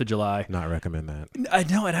on 4th of July. Not recommend that. I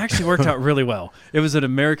know. It actually worked out really well. It was an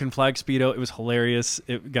American flag Speedo. It was hilarious.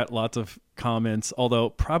 It got lots of comments,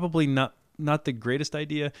 although probably not the greatest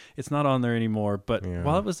idea. It's not on there anymore. But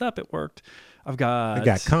while it was up, it worked. It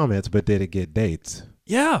got comments, but did it get dates?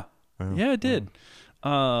 Yeah. Yeah, it did.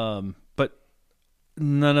 But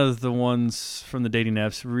none of the ones from the dating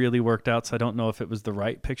apps really worked out, so I don't know if it was the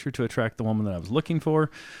right picture to attract the woman that I was looking for.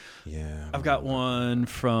 Yeah. I've got one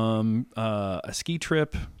from a ski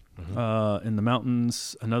trip in the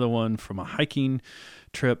mountains, another one from a hiking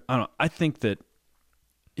trip. I don't know. I think that,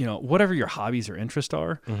 whatever your hobbies or interests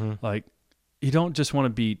are, like, you don't just want to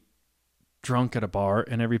be drunk at a bar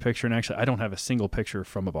in every picture. And actually, I don't have a single picture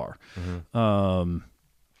from a bar. I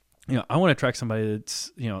want to attract somebody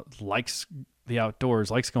that's, likes the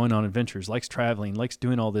outdoors, likes going on adventures, likes traveling, likes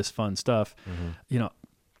doing all this fun stuff.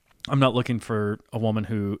 I'm not looking for a woman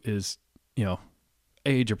who is,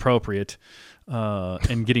 age appropriate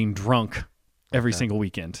and getting drunk every single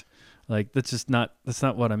weekend. Like, that's not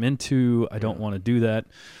what I'm into. I don't want to do that.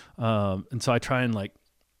 And so I try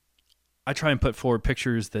and put forward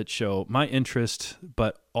pictures that show my interest,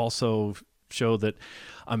 but also show that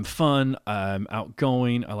I'm fun, I'm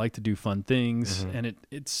outgoing, I like to do fun things, and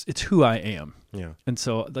it's who I am. Yeah. And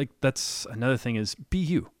so, like, that's another thing is be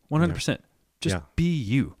you, 100%. Just be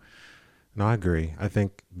you. No, I agree. I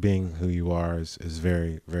think being who you are is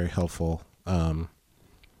very, very helpful.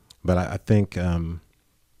 But I think,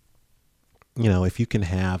 if you can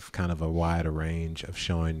have kind of a wider range of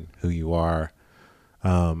showing who you are,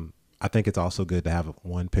 I think it's also good to have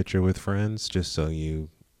one picture with friends, just so you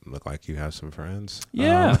look like you have some friends.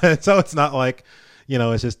 Yeah. So it's not like,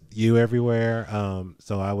 it's just you everywhere.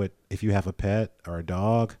 So I would, if you have a pet or a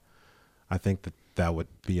dog, I think that would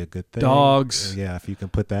be a good thing. Dogs. Yeah. If you can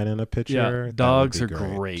put that in a picture. Yeah. Dogs are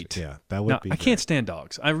great. Yeah. That would be I can't stand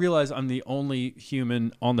dogs. I realize I'm the only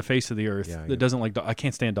human on the face of the earth that doesn't like dogs. I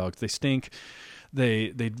can't stand dogs. They stink.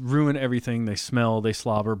 They ruin everything. They smell. They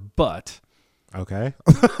slobber. But. Okay.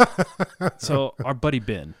 So our buddy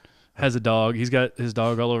Ben has a dog. He's got his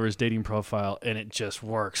dog all over his dating profile, and it just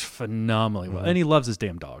works phenomenally well. And he loves his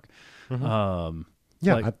damn dog.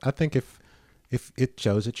 I think if it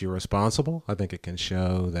shows that you're responsible, I think it can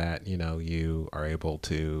show that you are able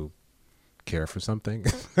to care for something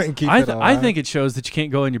and keep it alive. I think it shows that you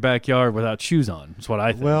can't go in your backyard without shoes on. That's what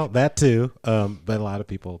I think. Well, that too. But a lot of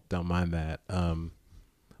people don't mind that.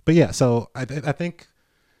 But yeah, so I think.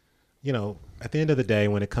 At the end of the day,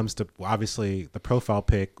 when it comes to, obviously, the profile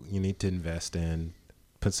pic, you need to invest in,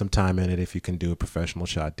 put some time in it. If you can do a professional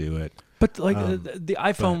shot, do it. But the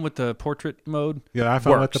iPhone with the portrait mode, the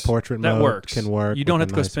iPhone with the portrait mode that works. Can work. You don't have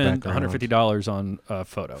to go spend $150 on a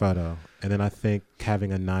photo. And then I think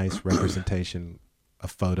having a nice representation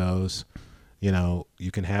of photos,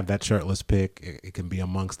 you can have that shirtless pic. It can be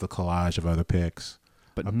amongst the collage of other pics.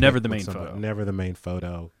 But never the main photo. Never the main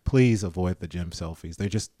photo. Please avoid the gym selfies.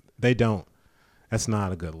 They don't. That's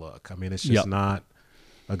not a good look. I mean, it's just not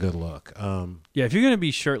a good look. If you're going to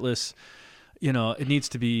be shirtless, it needs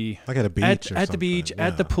to be like at a beach at the beach,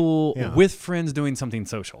 at the pool, with friends doing something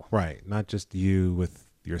social. Right. Not just you with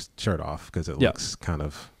your shirt off because it looks kind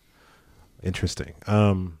of interesting.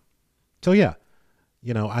 So yeah,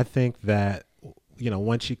 I think that,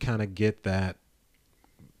 once you kind of get the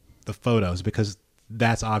photos, because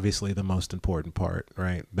that's obviously the most important part,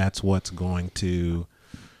 right? That's what's going to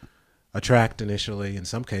attract initially. In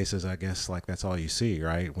some cases, I guess, like, that's all you see,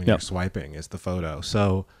 right? When you're swiping is the photo.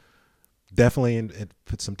 So definitely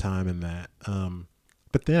put some time in that.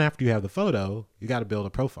 But then after you have the photo, you got to build a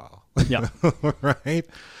profile. Yeah. Right.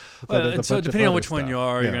 And so depending on which one you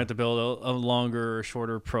are, you're going to have to build a longer or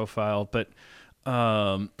shorter profile. But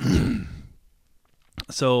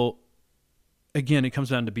so again, it comes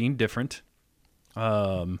down to being different.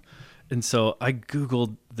 And so I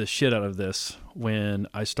Googled the shit out of this when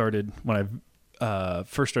I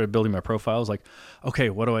first started building my profile. I was like, okay,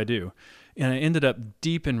 what do I do? And I ended up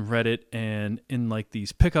deep in Reddit and in like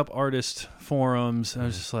these pickup artist forums. And I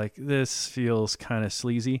was just like, this feels kind of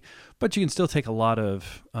sleazy, but you can still take a lot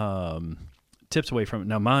of tips away from it.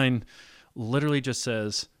 Now mine literally just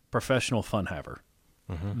says professional fun haver.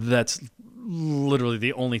 That's literally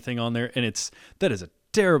the only thing on there. And that is a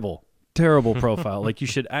terrible profile. Like, you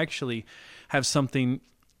should actually have something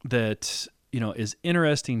that, is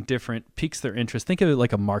interesting, different, piques their interest. Think of it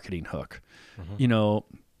like a marketing hook. You know,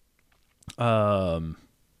 if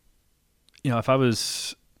I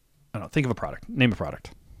was, I don't know, think of a product, name a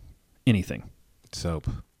product, anything. Soap.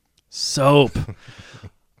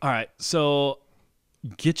 All right. So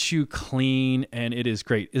get you clean and it is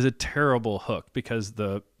great is a terrible hook because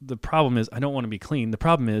the problem is I don't want to be clean. The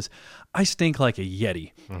problem is I stink like a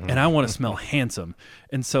Yeti and I want to smell handsome.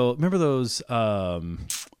 And so remember those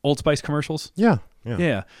Old Spice commercials? Yeah.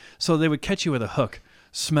 So they would catch you with a hook.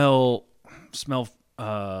 Smell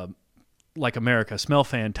like America, smell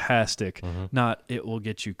fantastic, not it will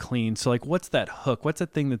get you clean. So like what's that hook? What's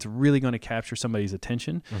that thing that's really going to capture somebody's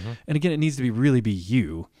attention? And again, it needs to really be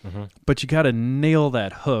you, but you got to nail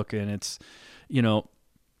that hook. And it's,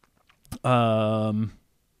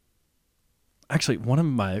 actually one of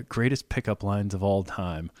my greatest pickup lines of all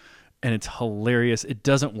time, and it's hilarious. It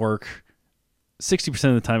doesn't work. 60%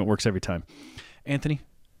 of the time it works every time. Anthony,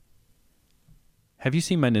 have you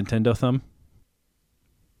seen my Nintendo thumb?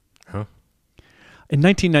 Huh? In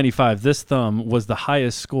 1995, this thumb was the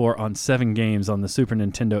highest score on 7 games on the Super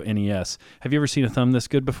Nintendo NES. Have you ever seen a thumb this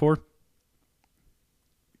good before?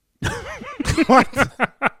 What?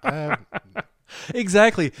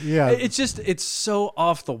 Exactly. Yeah. It's so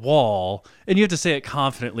off the wall, and you have to say it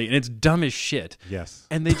confidently, and it's dumb as shit. Yes.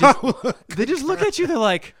 And they just look at you. They're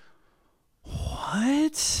like,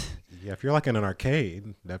 "What?" Yeah, if you're like in an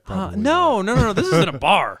arcade, that probably no. This isn't a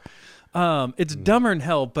bar. It's dumber than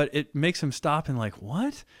hell, but it makes them stop and like,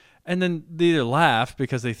 what? And then they either laugh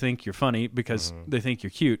because they think you're funny because they think you're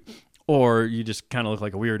cute, or you just kind of look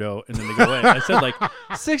like a weirdo and then they go away. I said like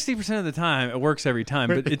 60% of the time it works every time,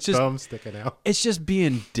 but it's just thumb sticking out. It's just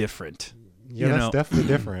being different. Yeah, that's definitely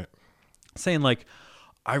different. Saying like,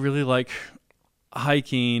 I really like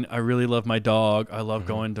hiking. I really love my dog. I love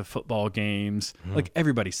going to football games. Like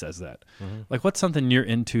everybody says that. Like what's something you're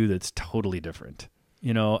into that's totally different?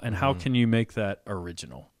 And how can you make that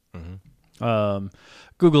original?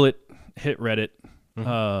 Google it, hit Reddit.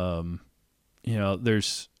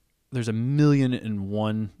 There's a million and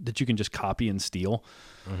one that you can just copy and steal.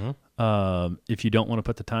 If you don't want to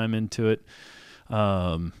put the time into it.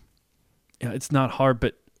 It's not hard,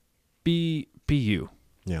 but be you.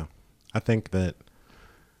 Yeah. I think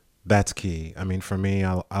that's key. I mean, for me,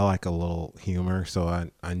 I like a little humor, so I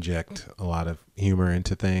inject a lot of humor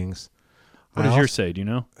into things. What does yours say? Do you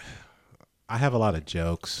know? I have a lot of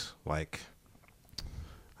jokes. Like,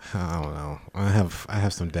 I don't know. I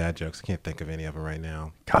have some dad jokes. I can't think of any of them right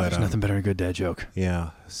now. God, there's nothing better than a good dad joke. Yeah.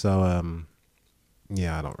 So, I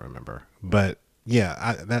don't remember. But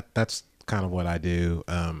yeah, that's kind of what I do.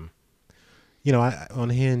 On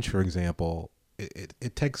Hinge, for example,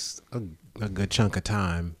 it takes a good chunk of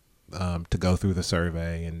time to go through the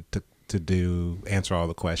survey and to answer all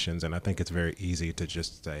the questions. And I think it's very easy to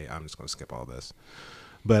just say, I'm just going to skip all this.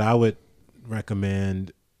 But I would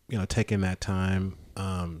recommend, taking that time.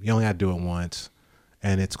 You only have to do it once,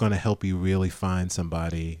 and it's going to help you really find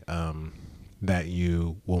somebody that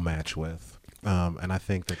you will match with. And I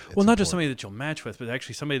think that not just somebody that you'll match with, but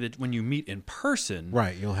actually somebody that when you meet in person,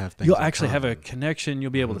 right, you'll actually have a connection.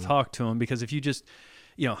 You'll be able to talk to them, because if you just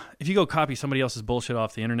if you go copy somebody else's bullshit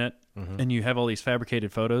off the internet and you have all these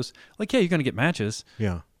fabricated photos, like, you're going to get matches.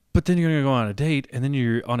 Yeah. But then you're going to go on a date, and then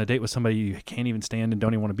you're on a date with somebody you can't even stand and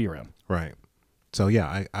don't even want to be around. Right. So,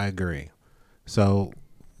 yeah, I agree. So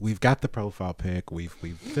we've got the profile pic. We've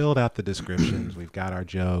filled out the descriptions. We've got our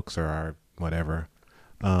jokes or our whatever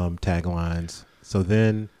taglines. So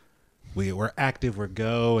then we're active, we're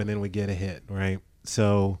go, and then we get a hit, right?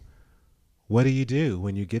 So what do you do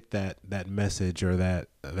when you get that message or that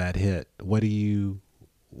hit?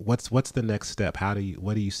 What's the next step?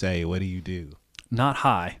 What do you say? What do you do? Not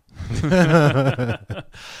high.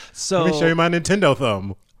 So let me show you my Nintendo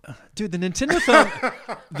thumb. Dude, the Nintendo thumb.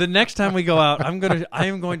 The next time we go out, I'm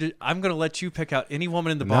gonna let you pick out any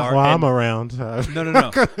woman in the bar. Not while I'm around. No.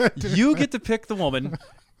 You get to pick the woman.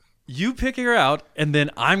 You pick her out, and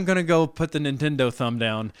then I'm gonna go put the Nintendo thumb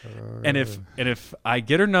down. And if I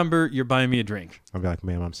get her number, you're buying me a drink. I'll be like,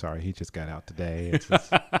 ma'am, I'm sorry, he just got out today.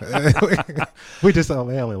 They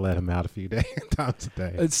only let him out a few times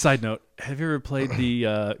a day. Side note: have you ever played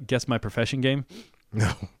the Guess My Profession game?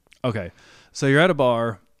 No. Okay, so you're at a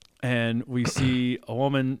bar, and we see a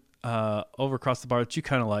woman over across the bar that you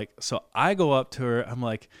kind of like. So I go up to her. I'm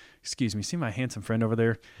like, "Excuse me, see my handsome friend over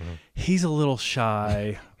there? He's a little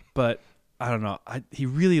shy." But I don't know. He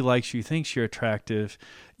really likes you, thinks you're attractive.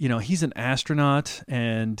 He's an astronaut,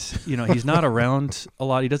 and, he's not around a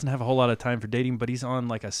lot. He doesn't have a whole lot of time for dating, but he's on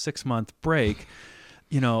like a 6-month break.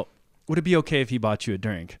 Would it be okay if he bought you a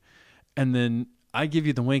drink? And then I give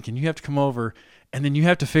you the wink and you have to come over and then you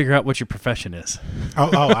have to figure out what your profession is.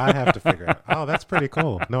 I have to figure out. Oh, that's pretty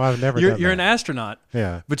cool. No, I've never done that. You're an astronaut,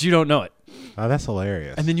 Yeah. but you don't know it. Oh, that's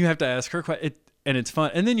hilarious. And then you have to ask her questions. And it's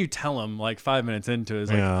fun. And then you tell them like 5 minutes into it,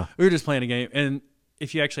 it's like, we were just playing a game. And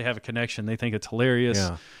if you actually have a connection, they think it's hilarious.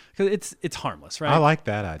 Yeah. Because it's harmless, right? I like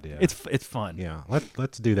that idea. It's fun. Yeah.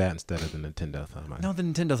 Let's do that instead of the Nintendo Thumb. No, the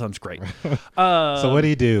Nintendo Thumb's great. So what do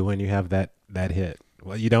you do when you have that hit?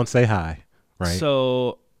 Well, you don't say hi, right?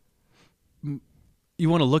 So you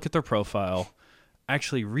want to look at their profile,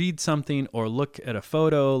 actually read something or look at a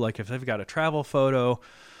photo. Like if they've got a travel photo,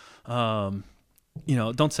 don't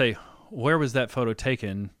say, where was that photo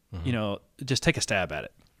taken? Just take a stab at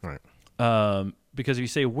it. Right. Because if you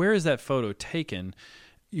say, where is that photo taken,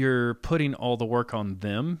 you're putting all the work on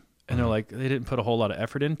them. And they're like, they didn't put a whole lot of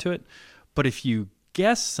effort into it. But if you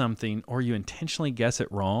guess something or you intentionally guess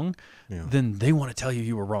it wrong, then they want to tell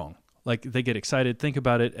you were wrong. Like they get excited. Think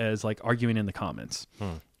about it as like arguing in the comments.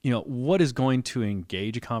 What is going to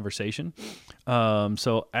engage a conversation?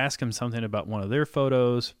 So ask them something about one of their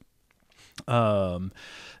photos.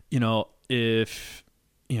 If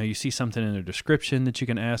you see something in their description that you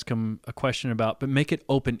can ask them a question about, but make it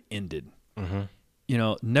open-ended.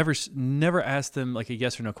 Never ask them like a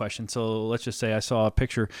yes or no question. So let's just say I saw a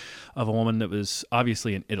picture of a woman that was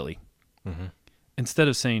obviously in Italy. Instead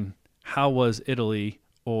of saying, how was Italy?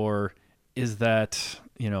 Or is that,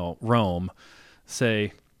 Rome?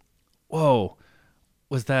 Say, whoa,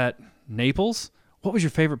 was that Naples? What was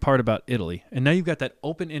your favorite part about Italy? And now you've got that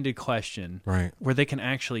open-ended question where they can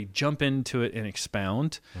actually jump into it and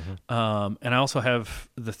expound. And I also have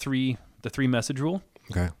the three message rule.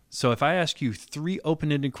 Okay. So if I ask you 3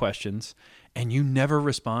 open-ended questions and you never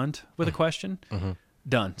respond with a question,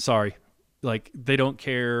 done. Sorry. Like they don't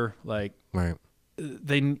care. Like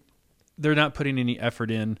they're not putting any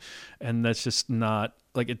effort in, and that's just not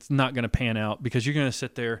like, it's not going to pan out because you're going to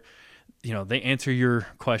sit there, they answer your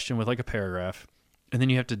question with like a paragraph. And then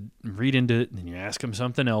you have to read into it, and then you ask them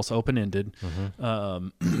something else, open-ended.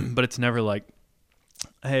 But it's never like,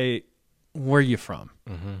 hey, where are you from?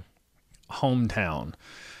 Hometown.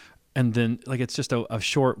 And then, like, it's just a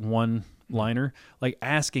short one-liner. Like,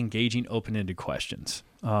 ask engaging, open-ended questions.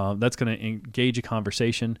 That's going to engage a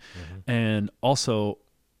conversation. And also,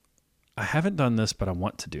 I haven't done this, but I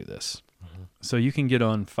want to do this. So you can get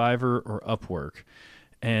on Fiverr or Upwork,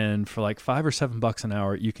 and for like $5 or $7 an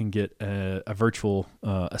hour, you can get a virtual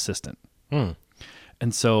assistant. And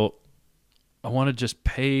so I want to just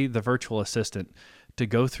pay the virtual assistant to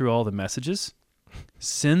go through all the messages,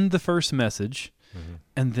 send the first message,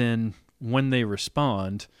 and then when they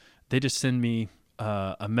respond, they just send me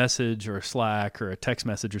a message or a Slack or a text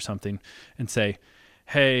message or something and say,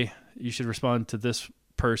 hey, you should respond to this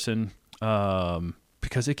person.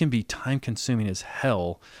 Because it can be time consuming as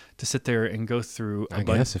hell to sit there and go through I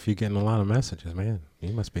guess if you're getting a lot of messages, man,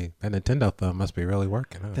 that Nintendo Thumb must be really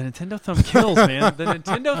working. Huh? The Nintendo Thumb kills, man. The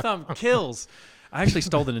Nintendo Thumb kills. I actually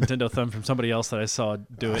stole the Nintendo Thumb from somebody else that I saw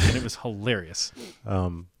do it, and it was hilarious.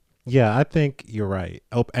 Yeah, I think you're right.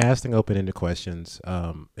 Asking open-ended questions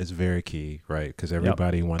is very key, right? Because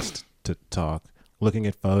everybody wants to talk. Looking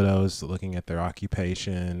at photos, looking at their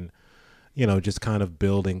occupation, just kind of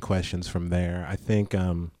building questions from there. I think,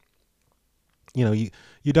 you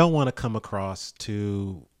don't want to come across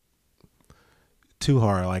too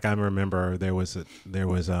hard. Like I remember there was a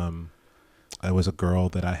girl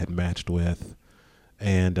that I had matched with,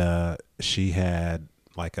 and she had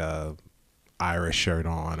like a Irish shirt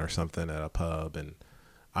on or something at a pub, and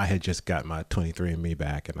I had just got my 23andMe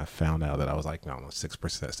back, and I found out that I was like, 6%,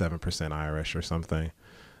 7% Irish or something.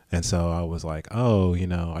 And so I was like, oh,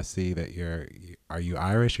 I see that are you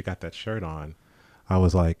Irish? You got that shirt on. I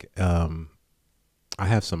was like, I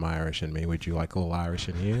have some Irish in me. Would you like a little Irish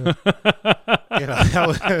in you? That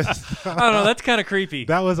was, I don't know. That's kind of creepy.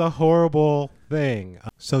 That was a horrible thing.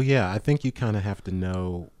 So yeah, I think you kind of have to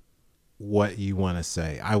know what you want to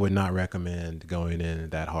say. I would not recommend going in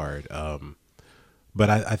that hard. But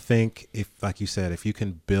I think if, like you said, if you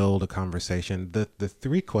can build a conversation, the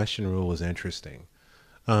 3-question rule is interesting.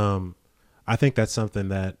 I think that's something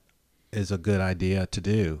that is a good idea to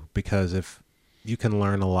do, because if you can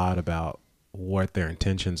learn a lot about what their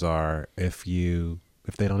intentions are if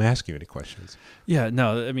they don't ask you any questions. Yeah,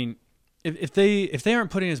 no, I mean, if they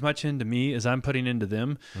aren't putting as much into me as I'm putting into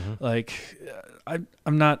them, like I'm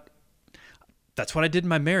not. That's what I did in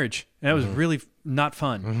my marriage, and that was really not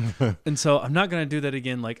fun. And so I'm not going to do that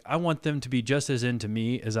again. Like I want them to be just as into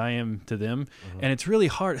me as I am to them. And it's really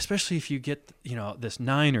hard, especially if you get, this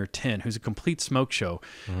 9 or 10 who's a complete smoke show,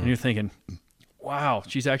 and you're thinking, wow,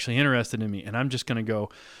 she's actually interested in me. And I'm just going to go,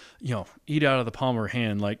 eat out of the palm of her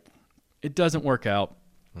hand. Like, it doesn't work out.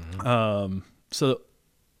 So,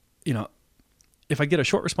 if I get a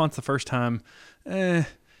short response the first time, the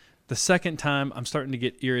second time I'm starting to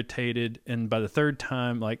get irritated. And by the third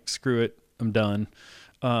time, like, screw it, I'm done.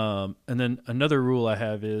 And then another rule I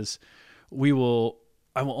have is I will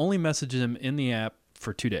only message them in the app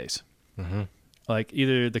for 2 days. Like,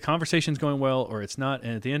 either the conversation's going well or it's not.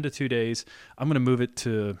 And at the end of 2 days, I'm going to move it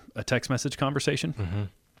to a text message conversation.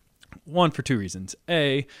 One, for two reasons.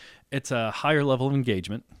 A, it's a higher level of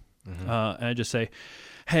engagement. And I just say,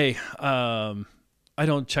 hey, I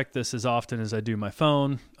don't check this as often as I do my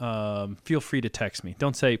phone. Feel free to text me.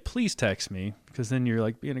 Don't say, please text me, because then you're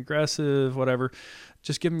like being aggressive, whatever.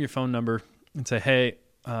 Just give them your phone number and say, hey,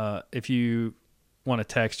 if you want to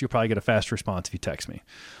text, you'll probably get a fast response if you text me.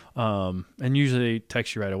 And usually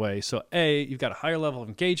text you right away. So A, you've got a higher level of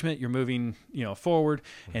engagement. You're moving, forward.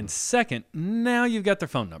 And second, now you've got their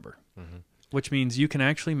phone number. Which means you can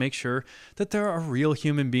actually make sure that they're a real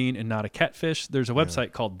human being and not a catfish. There's a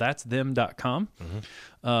website called thatsthem.com.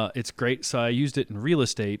 It's great. So I used it in real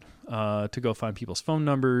estate to go find people's phone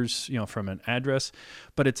numbers, from an address.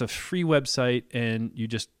 But it's a free website, and you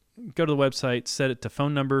just go to the website, set it to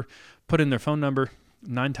phone number, put in their phone number.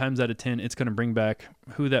 9 times out of 10, it's going to bring back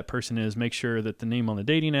who that person is. Make sure that the name on the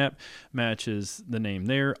dating app matches the name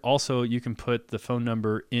there. Also, you can put the phone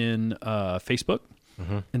number in Facebook.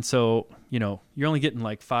 And so, you're only getting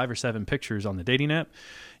like 5 or 7 pictures on the dating app.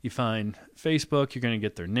 You find Facebook, you're going to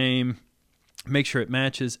get their name, make sure it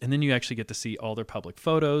matches, and then you actually get to see all their public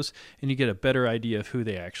photos, and you get a better idea of who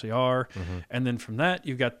they actually are. And then from that,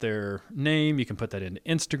 you've got their name. You can put that into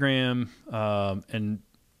Instagram. And,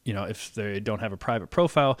 if they don't have a private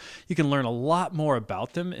profile, you can learn a lot more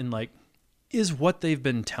about them. And like, is what they've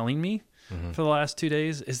been telling me for the last 2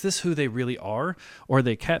 days, is this who they really are? Or are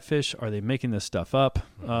they catfish? Are they making this stuff up?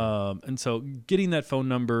 And so getting that phone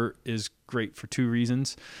number is great for 2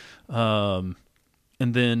 reasons. And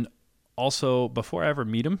then also, before I ever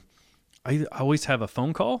meet them, I always have a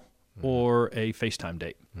phone call or a FaceTime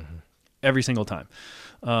date every single time.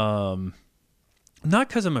 Not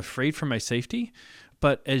because I'm afraid for my safety,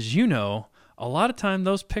 but as you know, a lot of time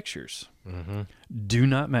those pictures do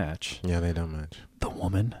not match. Yeah, they don't match. The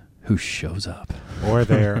woman who shows up. Or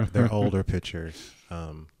they're older pictures.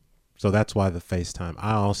 So that's why the FaceTime.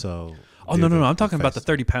 I also... Oh, no. I'm talking about the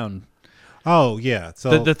 30-pound. Oh, yeah.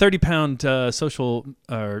 So the 30-pound social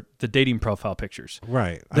or the dating profile pictures.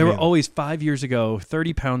 Right. They were always 5 years ago,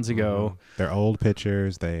 30 pounds ago. They're old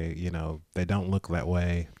pictures. They don't look that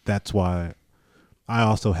way. That's why I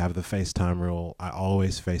also have the FaceTime rule. I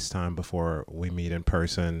always FaceTime before we meet in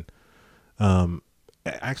person.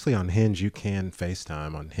 Actually, on Hinge, you can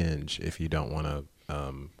FaceTime on Hinge if you don't want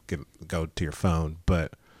to go to your phone.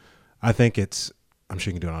 But I think I'm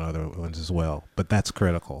sure you can do it on other ones as well. But that's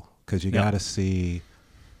critical because you got to see,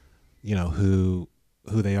 who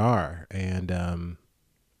they are. And,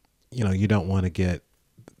 you don't want to get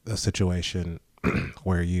a situation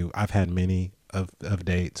where I've had many of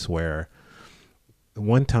dates where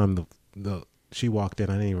one time she walked in,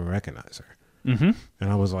 I didn't even recognize her. And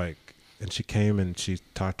I was like, and she came and she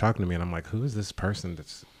talking to me, and I'm like, who is this person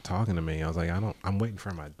that's talking to me? I was like, I'm waiting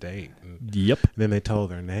for my date. And then they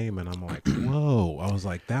told their name, and I'm like, whoa. I was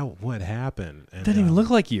like, what happened? And didn't even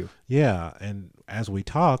look like you. Yeah. And as we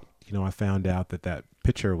talked, I found out that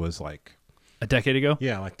picture was like a decade ago.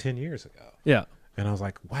 Yeah. Like 10 years ago. Yeah. And I was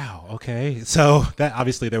like, wow, okay. So that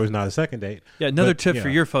obviously there was not a second date. Yeah. Another tip for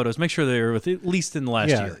your photos, make sure they were at least in the last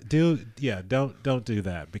year. Don't do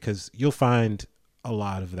that, because you'll find a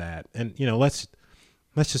lot of that. And let's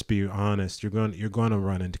just be honest. You're going to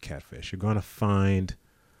run into catfish. You're going to find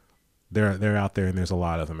they're out there, and there's a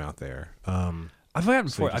lot of them out there. I've gotten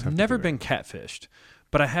before. I've never been catfished,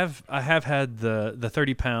 but I have had the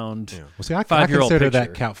 30-pound. Yeah. Well, see, I 5-year-old consider picture.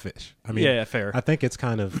 that catfish. I mean, yeah, fair. I think it's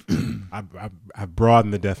kind of I've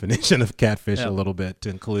broadened the definition of catfish a little bit to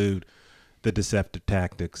include the deceptive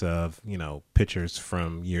tactics of pictures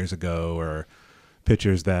from years ago, or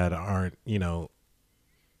pictures that aren't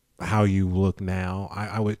how you look now.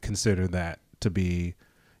 I would consider that to be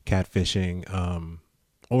catfishing,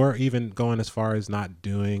 or even going as far as not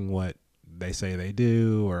doing what they say they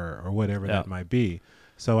do, or whatever that might be.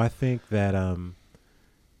 So I think that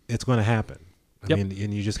it's going to happen. I mean,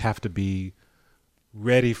 and you just have to be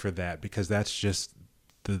ready for that, because that's just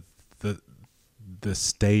the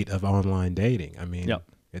state of online dating. I mean,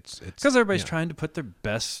 it's because everybody's trying to put their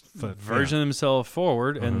best version of themselves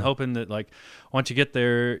forward, and hoping that, like, once you get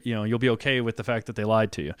there, you'll be okay with the fact that they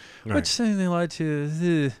lied to you. Right. Which saying they lied to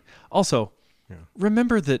you. Also,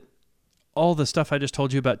 remember that all the stuff I just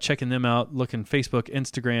told you about checking them out, looking Facebook,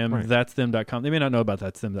 Instagram, Right. that'sthem.com. They may not know about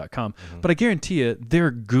that'sthem.com, but I guarantee you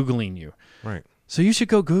they're Googling you. Right. So you should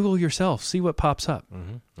go Google yourself, see what pops up.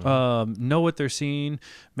 Mm-hmm. Know what they're seeing,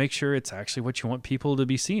 make sure it's actually what you want people to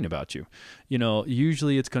be seeing about you.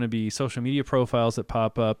 Usually it's going to be social media profiles that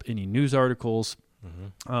pop up, any news articles,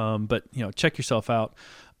 but check yourself out.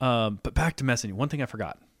 But back to messaging, one thing I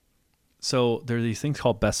forgot. So there are these things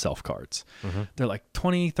called best self cards. They're like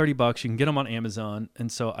 $20-$30. You can get them on Amazon.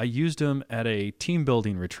 And so I used them at a team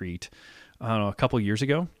building retreat, I don't know, a couple years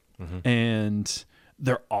ago. And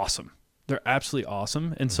they're awesome. They're absolutely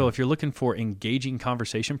awesome. And so if you're looking for engaging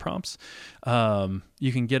conversation prompts,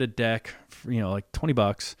 you can get a deck for, like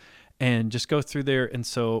 $20 and just go through there. And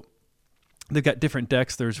so they've got different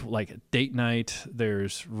decks. There's like date night,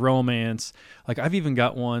 there's romance. Like I've even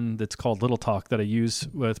got one that's called Little Talk that I use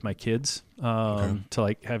with my kids to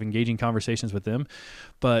like have engaging conversations with them.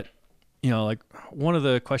 But, like one of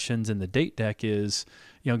the questions in the date deck is,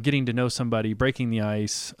 getting to know somebody, breaking the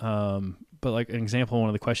ice. But like an example, one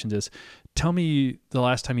of the questions is, tell me the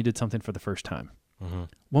last time you did something for the first time.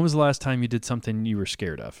 When was the last time you did something you were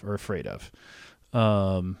scared of or afraid of?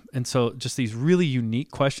 And so just these really unique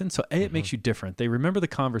questions. So it makes you different. They remember the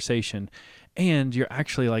conversation and you're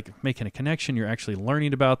actually like making a connection. You're actually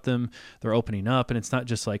learning about them. They're opening up and it's not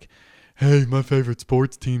just like, hey, my favorite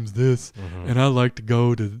sports team's this and I like to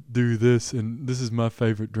go to do this and this is my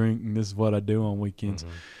favorite drink and this is what I do on weekends.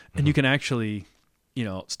 And you can actually,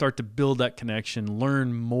 start to build that connection,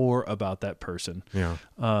 learn more about that person. Yeah.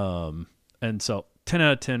 And so 10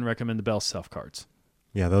 out of 10 recommend the Bell Self cards.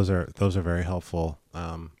 Yeah, those are very helpful.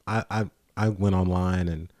 I went online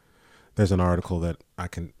and there's an article that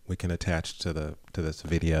we can attach to this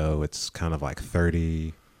video. It's kind of like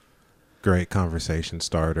 30 great conversation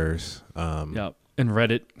starters. And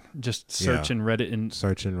Reddit, just search in Reddit and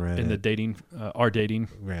search in Reddit in the dating, our dating.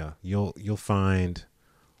 Yeah, you'll find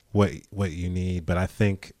what you need, but I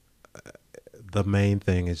think the main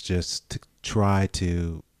thing is just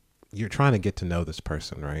to you're trying to get to know this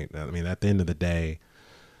person, right? I mean, at the end of the day,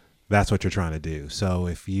 that's what you're trying to do. So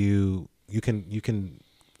if you can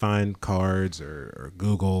find cards or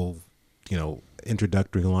Google,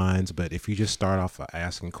 introductory lines, but if you just start off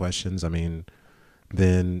asking questions, I mean,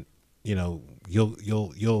 then you'll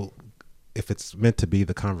if it's meant to be,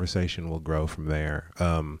 the conversation will grow from there.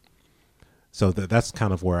 So that's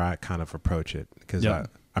kind of where I kind of approach it because I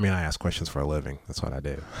ask questions for a living. That's what I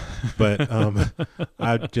do. But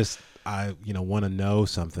I want to know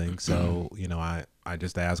something. So, I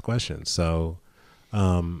just ask questions. So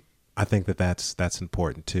I think that's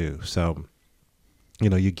important too. So,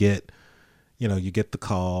 you get the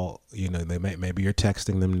call, maybe you're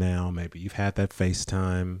texting them now. Maybe you've had that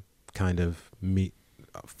FaceTime kind of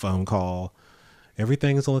phone call.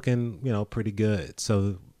 Everything's looking, pretty good.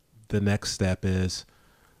 So the next step is,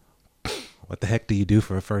 what the heck do you do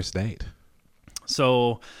for a first date?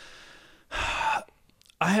 So I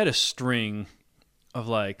had a string of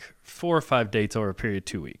like 4 or 5 dates over a period of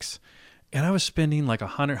 2 weeks. And I was spending like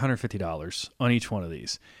 $150 on each one of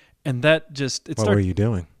these. And that just, what were you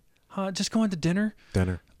doing? Just going to dinner.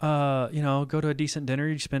 Go to a decent dinner.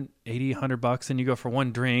 You spend $80-$100 and you go for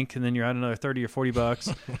one drink and then you're out another $30 or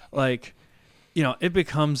 $40. Like, it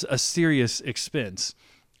becomes a serious expense.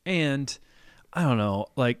 And I don't know,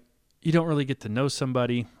 like you don't really get to know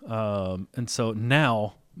somebody. And so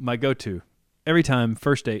now my go-to every time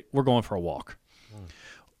first date, we're going for a walk.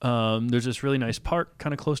 There's this really nice park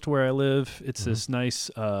kind of close to where I live. It's this nice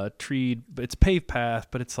treed, but it's paved path,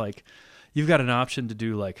 but it's like you've got an option to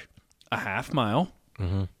do like a half mile,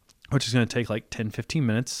 which is going to take like 10-15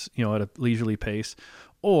 minutes, at a leisurely pace.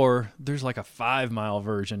 Or there's like a 5-mile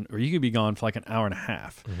version, or you could be gone for like an hour and a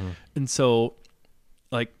half. And so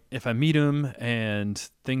like if I meet them and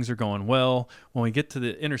things are going well, when we get to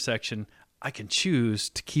the intersection, I can choose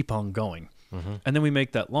to keep on going. And then we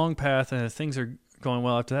make that long path and if things are going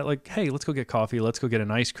well after that, like, hey, let's go get coffee. Let's go get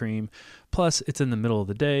an ice cream. Plus it's in the middle of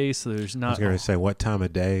the day. So there's not. I was going to say, what time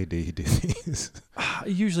of day do you do these?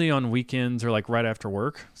 Usually on weekends or like right after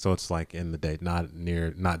work. So it's like in the day,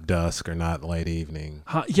 not dusk or not late evening.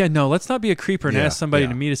 No, let's not be a creeper and ask somebody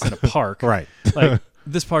to meet us in a park. Right. Like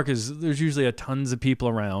this park there's usually a tons of people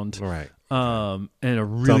around. Right. And a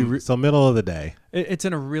really so middle of the day. It's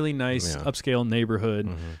in a really nice upscale neighborhood,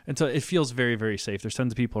 and so it feels very, very safe. There's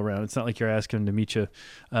tons of people around. It's not like you're asking them to meet you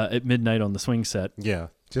at midnight on the swing set. Yeah,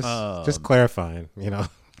 just clarifying,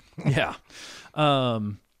 Yeah,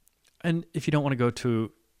 and if you don't want to go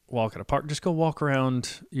to walk at a park, just go walk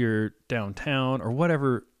around your downtown or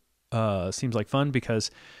whatever seems like fun.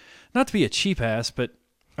 Because not to be a cheap ass, but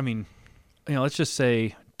I mean, let's just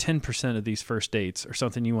say 10% of these first dates are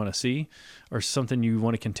something you want to see or something you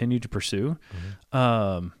want to continue to pursue.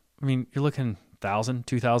 I mean, you're looking $1,000,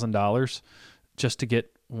 $2,000 just to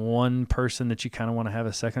get one person that you kind of want to have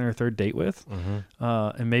a second or third date with.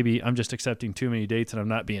 And maybe I'm just accepting too many dates and I'm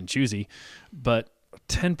not being choosy, but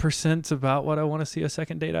 10% is about what I want to see a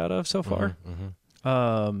second date out of so far.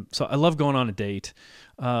 So I love going on a date.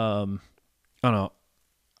 I don't know.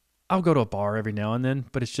 I'll go to a bar every now and then,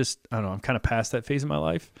 but it's just, I don't know, I'm kind of past that phase of my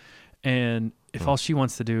life. And if all she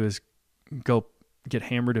wants to do is go get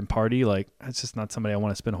hammered and party, like, it's just not somebody I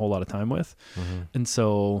want to spend a whole lot of time with. And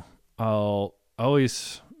so I'll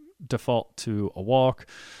always default to a walk,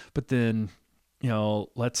 but then, you know,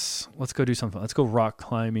 let's go do something. Let's go rock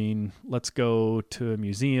climbing. Let's go to a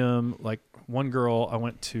museum. Like one girl, I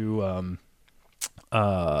went to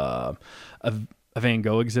a Van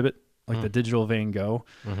Gogh exhibit, like the digital Van Gogh.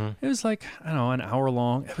 It was like, I don't know, an hour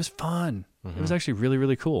long. It was fun. It was actually really,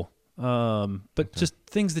 really cool. But just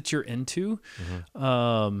things that you're into,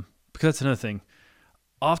 because that's another thing.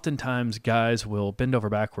 Oftentimes guys will bend over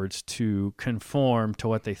backwards to conform to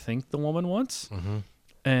what they think the woman wants.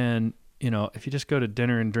 And, you know, if you just go to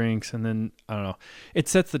dinner and drinks and then, I don't know, it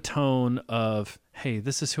sets the tone of, hey,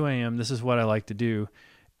 this is who I am. This is what I like to do.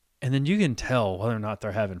 And then you can tell whether or not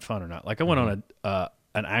they're having fun or not. Like I went on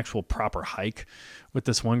an actual proper hike with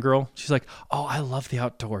this one girl. She's like, oh, I love the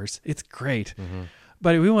outdoors. It's great.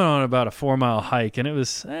 But we went on about a 4-mile hike and it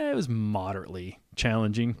was moderately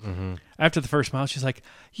challenging. After the first mile, she's like,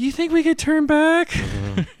 you think we could turn back?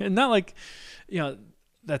 And not like, you know,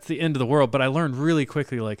 that's the end of the world. But I learned really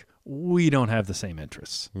quickly, like, we don't have the same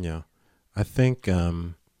interests. Yeah. I think,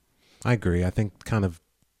 I agree. I think kind of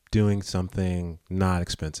doing something not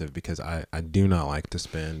expensive because I do not like to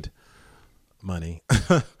spend money.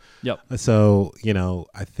 Yep. So, you know,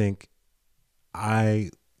 I think I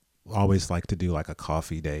always like to do like a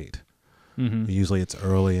coffee date. Usually it's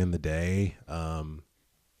early in the day.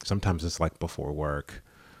 Sometimes it's like before work.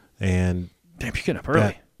 And damn, you get up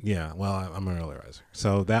early. Yeah. Well, I'm an early riser.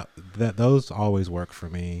 So that those always work for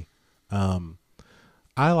me.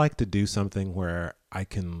 I like to do something where I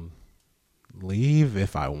can leave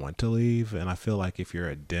if I want to leave. And I feel like if you're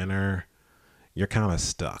at dinner, you're kind of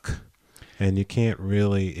stuck. And you can't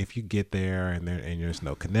really, if you get there and there's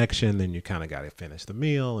no connection, then you kind of got to finish the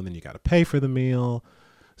meal and then you got to pay for the meal.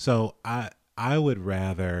 So I would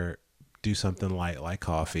rather do something light like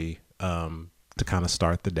coffee to kind of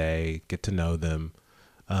start the day, get to know them.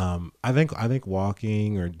 I think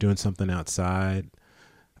walking or doing something outside,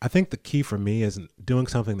 I think the key for me is doing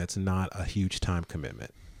something that's not a huge time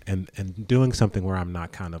commitment and doing something where I'm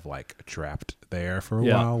not kind of like trapped there for a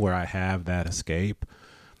while, where I have that escape.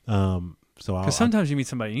 Because sometimes you meet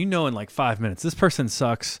somebody, you know, in like 5 minutes, this person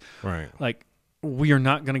sucks. Right. Like, we are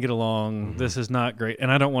not going to get along. This is not great.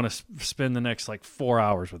 And I don't want to spend the next like 4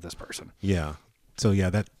 hours with this person. Yeah. So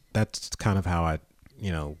yeah, that's kind of how I,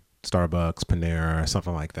 you know, Starbucks, Panera,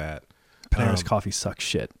 something like that. Panera's coffee sucks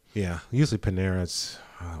shit. Yeah. Usually Panera's,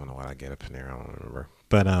 I don't know what I get at Panera. I don't remember.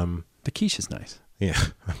 But the quiche is nice. Yeah.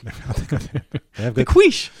 They have the good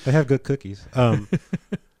quiche. They have good cookies.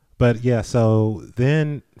 But yeah, so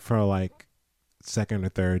then for like second or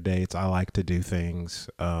third dates, I like to do things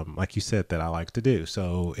like you said that I like to do.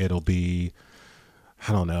 So it'll be,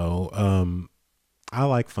 I don't know, I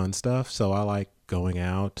like fun stuff. So I like going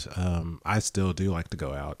out. I still do like to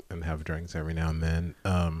go out and have drinks every now and then.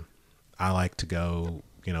 I like to go,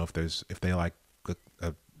 you know, if there's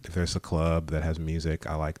a club that has music,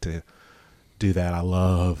 I like to do that. I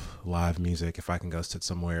love live music. If I can go sit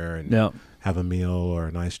somewhere and have a meal or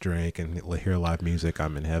a nice drink and hear live music,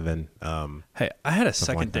 I'm in heaven. Hey, I had a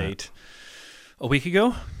second date a week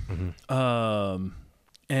ago.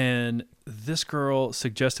 And this girl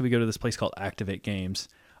suggested we go to this place called Activate Games.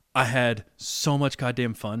 I had so much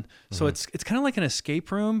goddamn fun. So it's kind of like an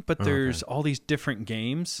escape room, but there's all these different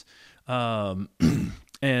games. And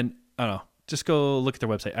I don't know. Just go look at their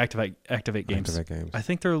website, Activate Games. Activate Games. I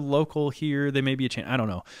think they're local here. They may be a chain. I don't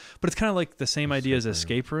know. But it's kind of like the same idea as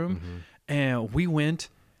Escape Room. And we went,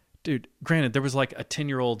 dude, granted, there was like a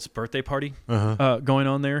 10-year-old's birthday party going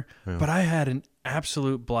on there. Yeah. But I had an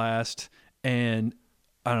absolute blast. And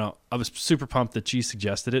I don't know. I was super pumped that she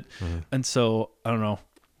suggested it. And so, I don't know.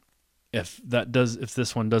 If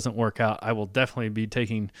this one doesn't work out, I will definitely be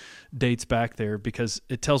taking dates back there because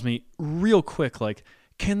it tells me real quick, like,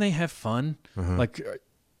 can they have fun? Like,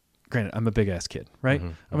 granted, I'm a big ass kid, right?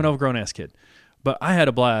 I'm an overgrown ass kid, but I had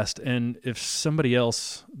a blast. And if somebody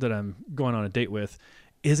else that I'm going on a date with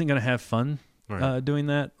isn't going to have fun doing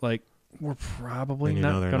that, like, we're probably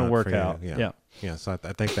not going to work out. Yeah. So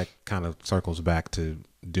I think that kind of circles back to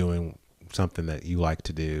doing something that you like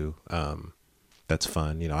to do. That's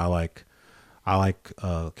fun. I like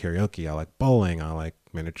karaoke. I like bowling. I like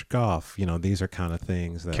miniature golf. These are kind of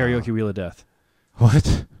things that Karaoke Wheel of Death. What?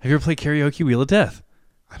 Have you ever played Karaoke Wheel of Death?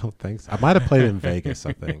 I don't think so. I might have played it in Vegas,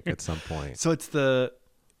 I think, at some point. So it's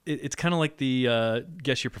kind of like the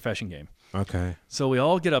Guess Your Profession game. Okay. So we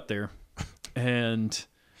all get up there, and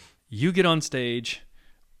you get on stage,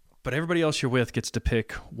 but everybody else you're with gets to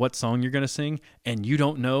pick what song you're going to sing, and you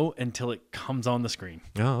don't know until it comes on the screen.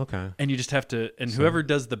 Oh, okay. And you just have to, and whoever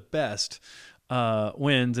does the best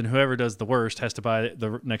wins, and whoever does the worst has to buy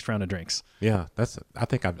the next round of drinks. Yeah, I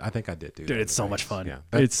think I did do that. Dude, it's so much fun. Yeah,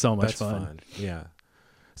 it's so much fun. Yeah.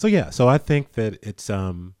 So I think that it's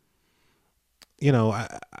you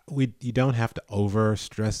don't have to over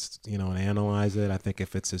stress, and analyze it. I think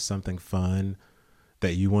if it's just something fun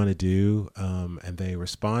that you want to do, and they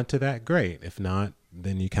respond to that, great. If not,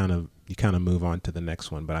 then you kind of move on to the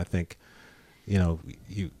next one. But I think,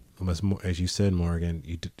 you must, as you said, Morgan,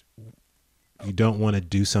 you don't want to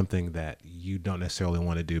do something that you don't necessarily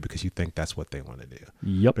want to do because you think that's what they want to do.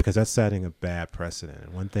 Yep. Because that's setting a bad precedent.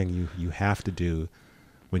 And one thing you have to do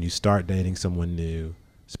when you start dating someone new,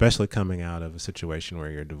 especially coming out of a situation where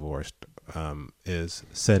you're divorced, is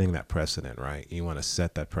setting that precedent, right? You want to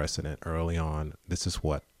set that precedent early on. This is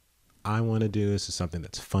what I want to do. This is something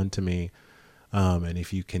that's fun to me. And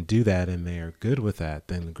if you can do that and they're good with that,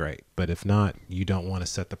 then great. But if not, you don't want to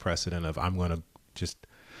set the precedent of I'm going to just,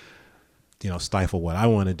 stifle what I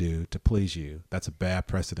want to do to please you. That's a bad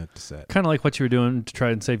precedent to set. Kind of like what you were doing to try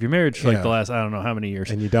and save your marriage for like the last, I don't know how many years.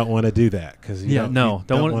 And you don't want to do that because don't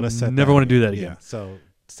want to set never want to do that again. Yeah. So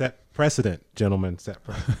set precedent, gentlemen. Set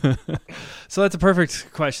precedent. So that's a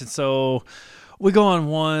perfect question. So we go on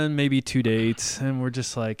 1, maybe 2 dates, and we're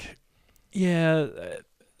just like, yeah,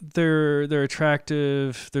 they're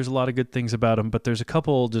attractive. There's a lot of good things about them, but there's a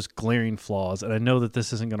couple just glaring flaws, and I know that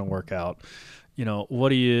this isn't going to work out.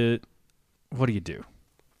 What do you do?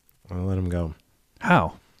 I'll let them go.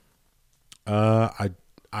 How?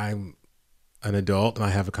 I'm an adult and I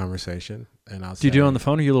have a conversation, and I'll. Do you do it on the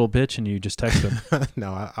phone, or you little bitch, and you just text them?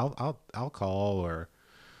 No, I'll call, or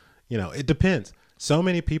it depends. So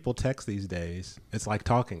many people text these days. It's like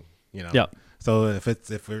talking. Yeah. So if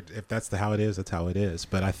that's how it is, that's how it is.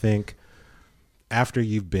 But I think after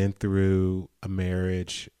you've been through a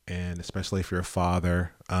marriage, and especially if you're a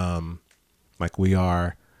father, like we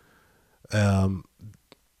are,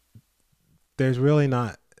 there's really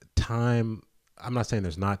not time. I'm not saying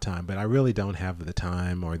there's not time, but I really don't have the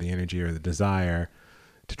time or the energy or the desire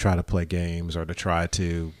to try to play games or to try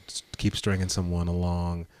to keep stringing someone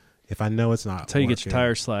along. If I know it's not That's how you get your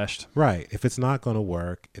tires slashed. Right. If it's not going to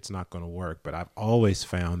work, it's not going to work. But I've always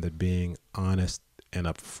found that being honest and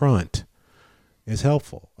upfront is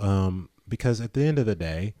helpful. Because at the end of the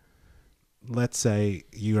day, let's say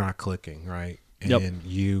you're not clicking, right? And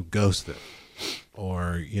you ghost them,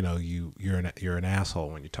 or you're an asshole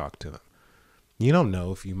when you talk to them. You don't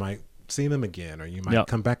know if you might see them again, or you might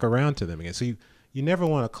come back around to them again. So you never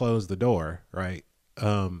want to close the door, right?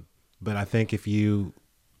 But I think if you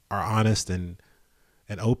are honest and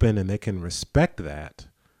open, and they can respect that,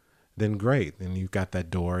 then great. Then you've got that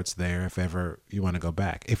door. It's there if ever you want to go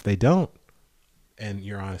back. If they don't, and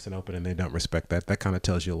you're honest and open, and they don't respect that, that kind of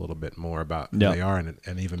tells you a little bit more about who they are,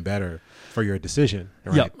 and even better for your decision,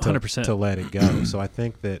 right? Yeah, 100%. To let it go. So I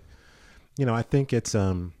think that, I think it's,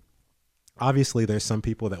 obviously there's some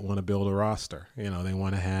people that want to build a roster. They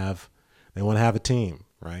want to have a team,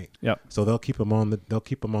 right? Yeah. So they'll keep them on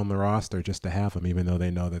the roster just to have them, even though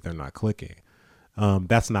they know that they're not clicking.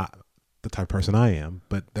 That's not the type of person I am,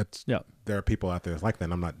 but there are people out there like that.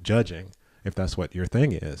 And I'm not judging if that's what your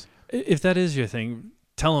thing is. If that is your thing,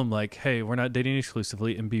 tell them like, hey, we're not dating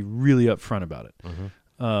exclusively, and be really upfront about it.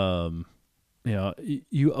 Mm-hmm.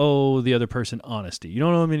 You owe the other person honesty. You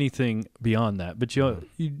don't owe them anything beyond that, but you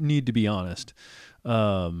need to be honest.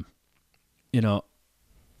 I'm gonna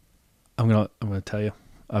tell you,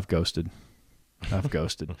 I've ghosted,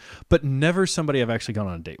 but never somebody I've actually gone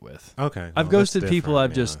on a date with. Okay, I've ghosted people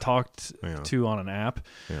I've just talked to on an app.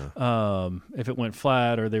 Yeah. If it went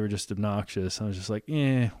flat or they were just obnoxious, I was just like,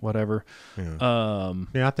 whatever. Yeah.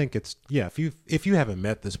 I think it's if you haven't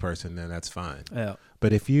met this person, then that's fine. Yeah.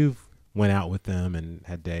 But if you've went out with them and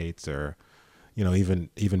had dates, or even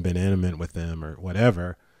been intimate with them or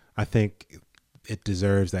whatever, I think it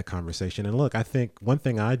deserves that conversation. And look, I think one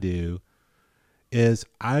thing I do is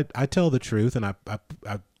I tell the truth, and I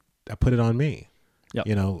put it on me.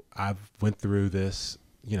 Yep. I've went through this,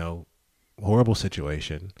 horrible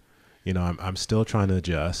situation. I'm still trying to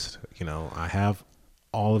adjust. I have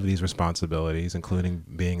all of these responsibilities, including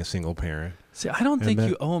being a single parent. See, I don't think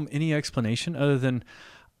you owe them any explanation other than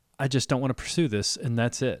I just don't want to pursue this, and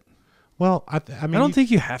that's it. Well, I mean, I don't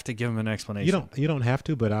think you have to give them an explanation. You don't have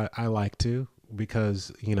to, but I like to,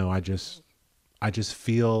 because, you know, I just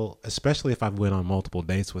feel, especially if I've went on multiple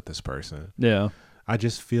dates with this person. Yeah. I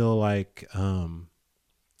just feel like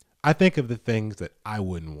I think of the things that I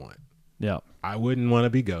wouldn't want. Yeah. I wouldn't want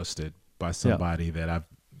to be ghosted by somebody that I've,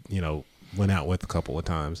 you know, went out with a couple of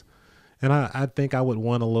times. And I think I would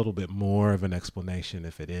want a little bit more of an explanation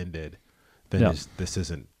if it ended than this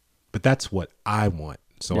isn't. But that's what I want.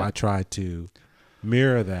 So I try to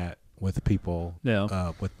mirror that with people,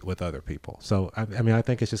 with other people. So, I mean, I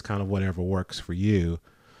think it's just kind of whatever works for you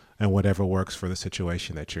and whatever works for the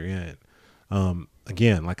situation that you're in.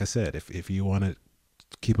 Again, like I said, if you want to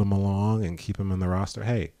keep them along and keep them on the roster,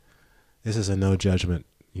 hey, this is a no judgment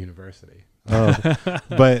university.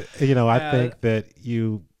 But, you know, I think that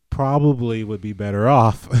you probably would be better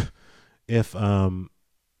off if,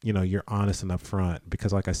 you know, you're honest and upfront,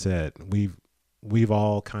 because like I said, we've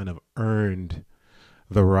all kind of earned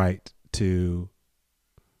the right to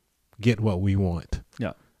get what we want.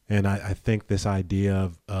 Yeah. And I think this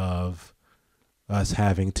idea of us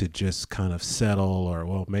having to just kind of settle, or,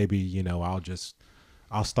 well, maybe, you know,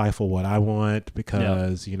 I'll stifle what I want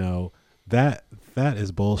because, you know, that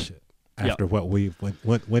is bullshit after what we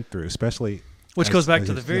went through, especially. Which goes back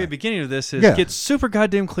to the very beginning of this is get super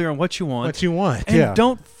goddamn clear on what you want. And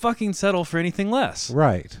don't fucking settle for anything less.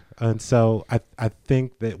 Right. And so I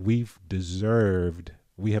think that we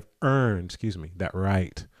have earned, that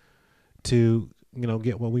right to, you know,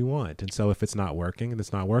 get what we want. And so if it's not working,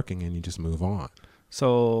 it's not working, and you just move on.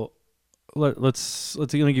 So let's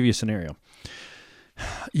let me give you a scenario.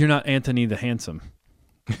 You're not Anthony the Handsome.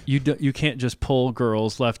 You can't just pull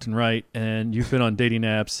girls left and right, and you've been on dating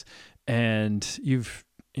apps and you've,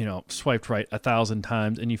 you know, swiped right 1,000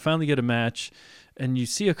 times, and you finally get a match and you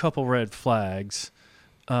see a couple red flags.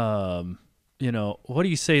 You know, what do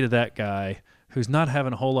you say to that guy who's not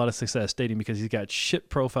having a whole lot of success dating because he's got shit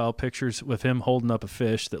profile pictures with him holding up a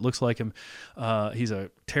fish that looks like him? He's a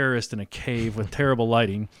terrorist in a cave with terrible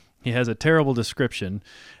lighting. He has a terrible description,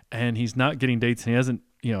 and he's not getting dates, and he hasn't,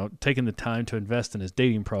 you know, taken the time to invest in his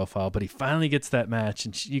dating profile, but he finally gets that match,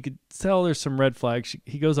 and you could tell there's some red flags.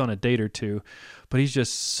 He goes on a date or two, but he's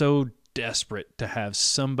just so desperate to have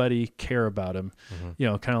somebody care about him. Mm-hmm. You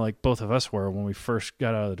know, kind of like both of us were when we first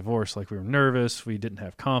got out of the divorce. Like, we were nervous, we didn't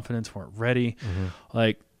have confidence, weren't ready. Mm-hmm.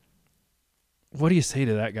 Like, what do you say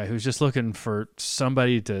to that guy who's just looking for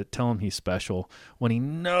somebody to tell him he's special when he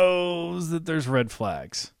knows that there's red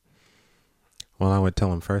flags? Well, I would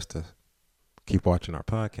tell him first to keep watching our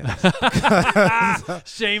podcast.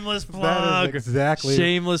 Shameless plug.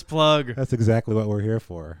 Shameless plug. That's exactly what we're here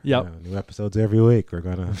for. Yep. You know, new episodes every week. We're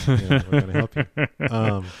gonna help you.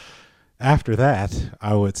 After that,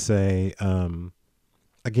 I would say,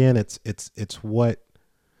 again, it's what.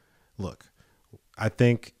 Look, I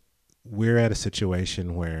think we're at a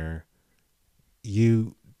situation where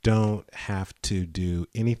you don't have to do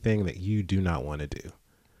anything that you do not want to do.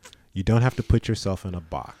 You don't have to put yourself in a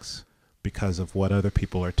box because of what other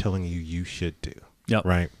people are telling you should do. Yep.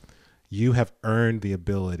 Right? You have earned the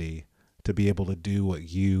ability to be able to do what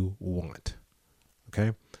you want.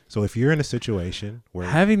 Okay? So if you're in a situation where...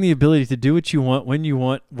 Having the ability to do what you want, when you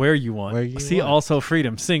want, where you want. Also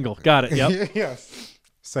freedom, single. Got it. Yep. Yes.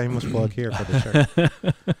 Shameless plug here for the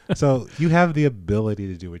church. So you have the ability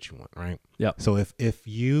to do what you want, right? Yep. So if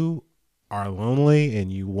you are lonely and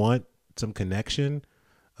you want some connection,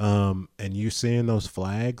 and you're seeing those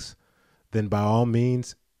flags, then by all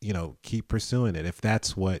means, you know, keep pursuing it if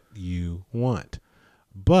that's what you want.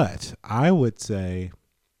 But I would say,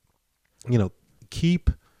 you know, keep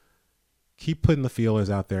putting the feelers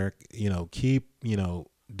out there, you know, keep, you know,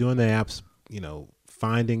 doing the apps, you know,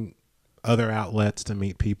 finding other outlets to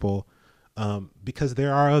meet people, because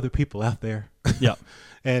there are other people out there. Yeah.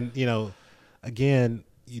 And, you know, again,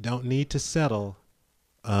 you don't need to settle,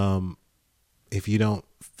 if you don't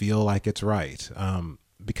feel like it's right.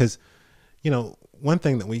 Because, you know, one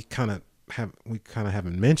thing that we kind of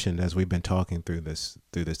haven't mentioned as we've been talking through this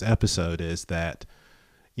episode is that,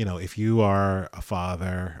 you know, if you are a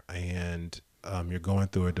father and you're going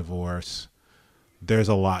through a divorce, there's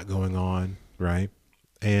a lot going on, right?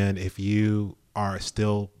 And if you're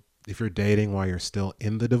dating while you're still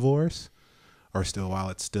in the divorce, or while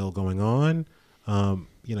it's still going on,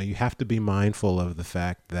 you know, you have to be mindful of the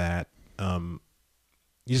fact that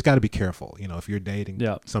you just got to be careful. You know, if you're dating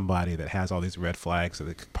somebody that has all these red flags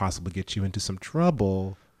that could possibly get you into some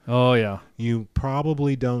trouble. Oh, yeah. You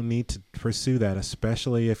probably don't need to pursue that,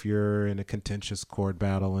 especially if you're in a contentious court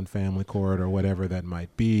battle in family court or whatever that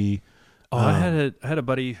might be. Oh, I had a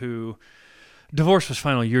buddy who divorce was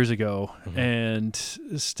final years ago, and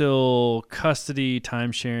still custody,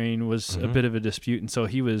 time sharing was a bit of a dispute, and so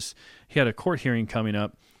he had a court hearing coming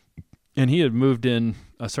up, and he had moved in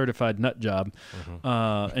a certified nut job,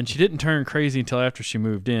 and she didn't turn crazy until after she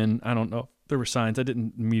moved in. I don't know. There were signs. I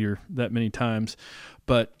didn't meet her that many times,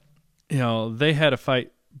 but they had a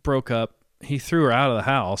fight, broke up. He threw her out of the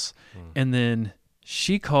house, and then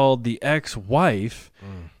she called the ex-wife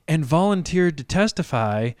and volunteered to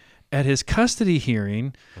testify at his custody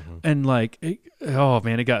hearing, and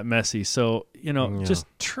it got messy. So, just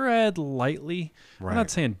tread lightly. Right. I'm not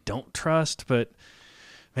saying don't trust, but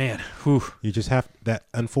man, whew. You just have that.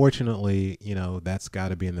 Unfortunately, that's got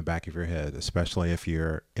to be in the back of your head, especially if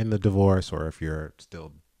you're in the divorce or if you're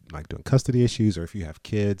still like doing custody issues or if you have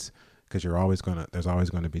kids, because there's always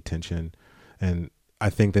going to be tension. And I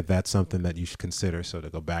think that that's something that you should consider. So to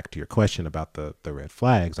go back to your question about the red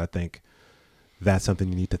flags, I think that's something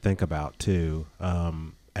you need to think about too,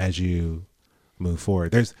 as you move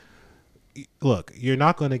forward. Look, you're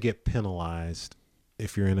not going to get penalized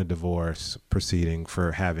if you're in a divorce proceeding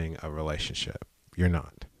for having a relationship. You're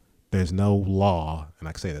not. There's no law, and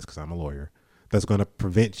I can say this because I'm a lawyer, that's going to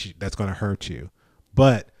prevent you, that's going to hurt you.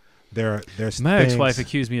 But there's my things, ex-wife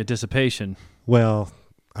accused me of dissipation. Well,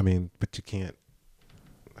 but you can't.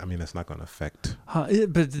 That's not going to affect. But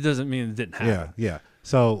it doesn't mean it didn't happen. Yeah.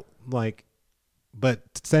 So but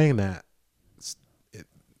saying that,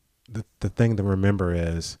 the thing to remember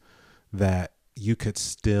is that there could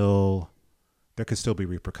still be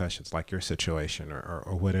repercussions, like your situation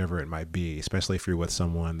or whatever it might be, especially if you're with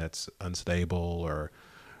someone that's unstable or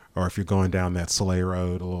if you're going down that sleigh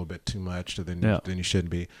road a little bit too much than you should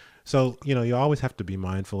be. So, you always have to be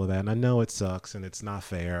mindful of that. And I know it sucks and it's not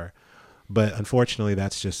fair, but unfortunately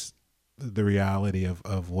that's just the reality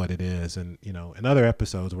of what it is. And, in other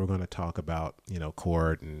episodes, we're going to talk about,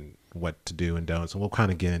 court and what to do and don't. So we'll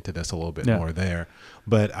kind of get into this a little bit more there.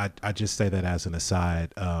 But I just say that as an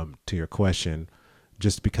aside to your question,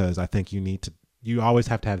 just because I think you always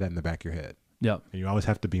have to have that in the back of your head. Yeah. And you always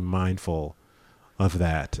have to be mindful of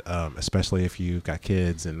that, especially if you've got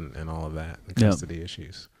kids and all of that, and custody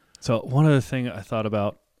issues. So one other thing I thought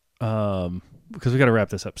about, because we got to wrap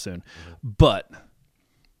this up soon, but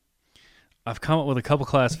I've come up with a couple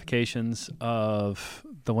classifications of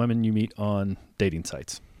the women you meet on dating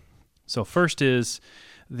sites. So first is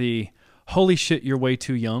the holy shit, you're way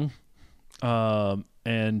too young.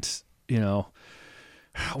 And,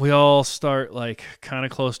 we all start like kind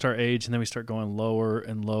of close to our age, and then we start going lower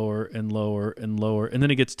and lower and lower and lower. And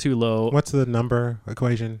then it gets too low. What's the number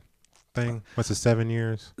equation thing? What's the 7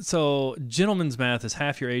 years? So gentleman's math is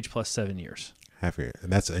half your age plus 7 years. Half your,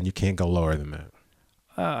 and you can't go lower than that.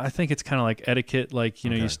 I think it's kind of like etiquette. Like,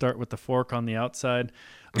 you start with the fork on the outside.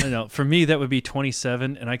 I know. For me, that would be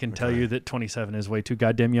 27, and I can tell you that 27 is way too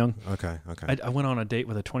goddamn young. Okay. I went on a date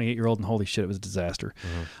with a 28-year-old, and holy shit, it was a disaster.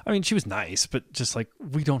 I mean, she was nice, but just like,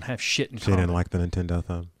 we don't have shit in common. She didn't like the Nintendo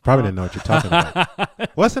thumb. Probably didn't know what you're talking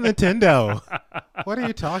about. What's a Nintendo? What are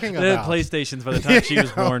you talking about? They had PlayStations by the time she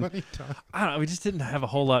was born. I don't know. We just didn't have a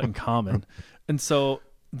whole lot in common. And so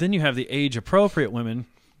then you have the age-appropriate women,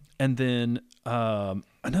 and then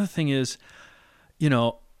another thing is,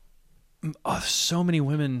 so many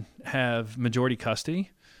women have majority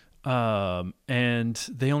custody, and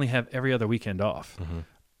they only have every other weekend off.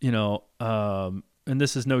 And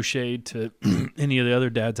this is no shade to any of the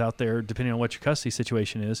other dads out there, depending on what your custody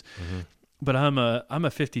situation is. But I'm a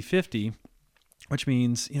 50-50, which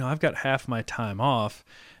means, I've got half my time off.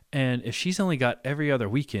 And if she's only got every other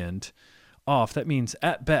weekend off, that means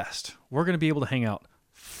at best, we're going to be able to hang out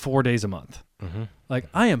 4 days a month. Like,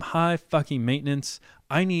 I am high fucking maintenance.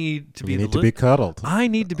 I need to be cuddled. I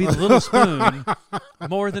need to be the little spoon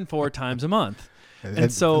more than 4 times a month.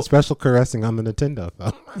 And so special caressing on the Nintendo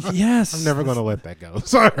thumb. Yes. I'm never going to let that go.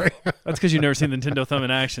 Sorry. That's because you've never seen the Nintendo thumb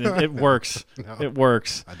in action. It works. No, it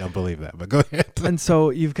works. I don't believe that, but go ahead. And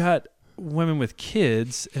so you've got women with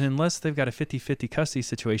kids, and unless they've got a 50-50 custody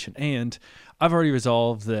situation, and I've already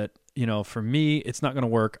resolved that, for me, it's not going to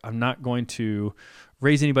work. I'm not going to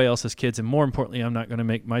raise anybody else's kids, and more importantly, I'm not going to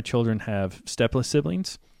make my children have stepless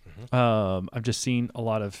siblings. I've just seen a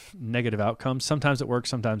lot of negative outcomes. Sometimes it works,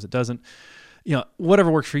 sometimes it doesn't. Whatever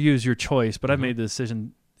works for you is your choice, but I've made the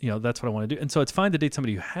decision, that's what I want to do. And so it's fine to date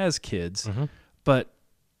somebody who has kids, but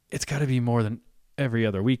it's got to be more than every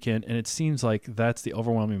other weekend, and it seems like that's the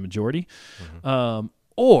overwhelming majority.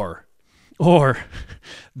 Or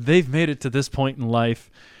they've made it to this point in life.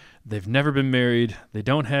 They've never been married. They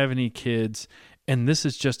don't have any kids. And this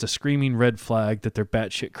is just a screaming red flag that they're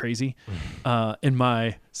batshit crazy. In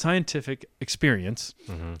my scientific experience,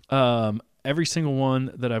 every single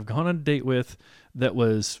one that I've gone on a date with that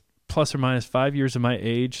was plus or minus 5 years of my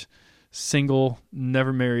age, single,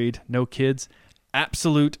 never married, no kids,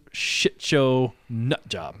 absolute shit show nut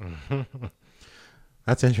job.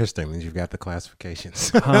 That's interesting that you've got the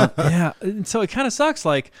classifications. Yeah. And so it kind of sucks.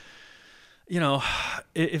 Like, you know,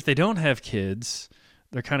 if they don't have kids,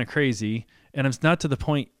 they're kind of crazy. And it's not to the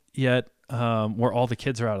point yet where all the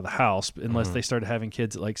kids are out of the house unless they started having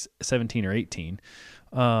kids at like 17 or 18.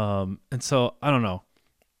 And so I don't know.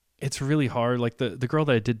 It's really hard. Like the girl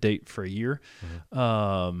that I did date for a year,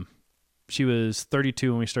 she was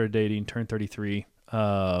 32 when we started dating, turned 33,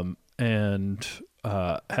 and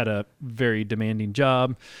had a very demanding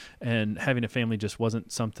job, and having a family just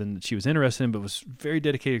wasn't something that she was interested in, but was very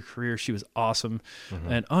dedicated career. She was awesome.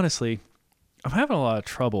 And honestly, I'm having a lot of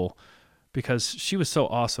trouble because she was so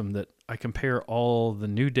awesome that I compare all the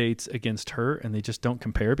new dates against her, and they just don't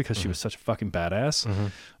compare because she was such a fucking badass.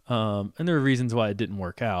 And there are reasons why it didn't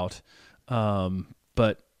work out.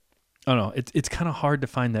 But I don't know. It's kind of hard to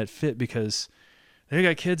find that fit because they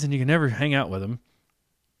got kids and you can never hang out with them.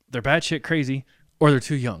 They're batshit crazy or they're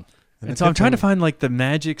too young. And so I'm trying to find like the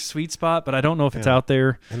magic sweet spot, but I don't know if it's out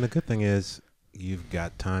there. And the good thing is you've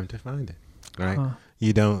got time to find it, right?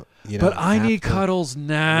 You don't. But I need cuddles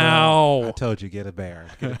now. Well, I told you, get a bear,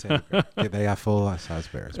 get a teddy bear. They got full size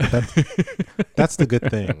bears. But that's the good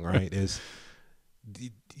thing, right? Is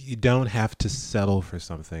you don't have to settle for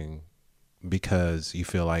something because you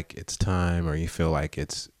feel like it's time or you feel like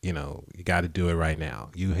it's, you got to do it right now.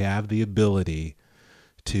 You have the ability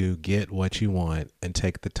to get what you want and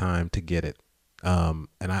take the time to get it. And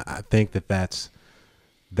I think that's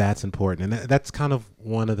important. And that's kind of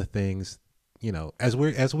one of the things, as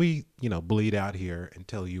we bleed out here and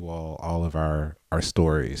tell you all of our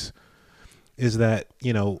stories, is that,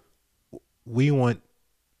 we want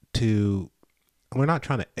to, we're not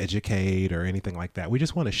trying to educate or anything like that. We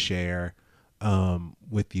just want to share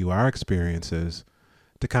with you our experiences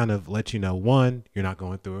to kind of let you know, one, you're not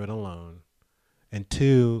going through it alone. And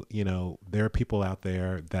two, there are people out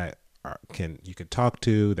there that you can talk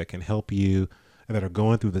to, that can help you, and that are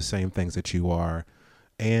going through the same things that you are.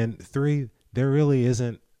 And three, there really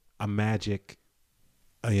isn't a magic,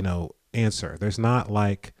 answer. There's not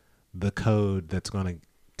like the code that's going to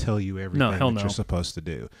tell you everything you're supposed to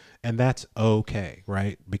do. And that's okay,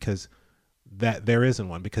 right? Because that there isn't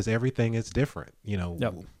one, because everything is different.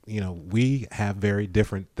 We have very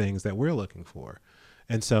different things that we're looking for.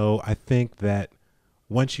 And so I think that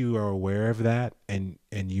once you are aware of that and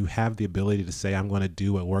you have the ability to say, I'm going to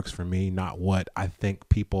do what works for me, not what I think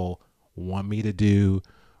people want me to do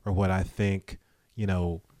or what I think,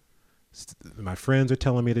 my friends are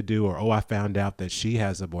telling me to do, or, I found out that she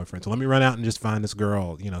has a boyfriend, so let me run out and just find this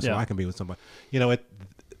girl, so I can be with somebody.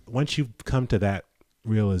 Once you come to that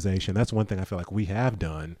realization, that's one thing I feel like we have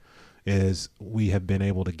done, is we have been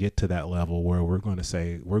able to get to that level where we're going to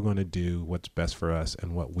say, we're going to do what's best for us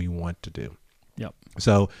and what we want to do. Yep.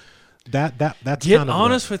 So that's get kind of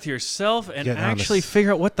honest with yourself and actually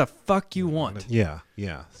figure out what the fuck you want. Yeah.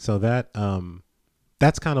 So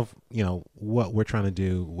that's kind of what we're trying to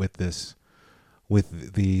do with this,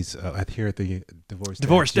 with these here at the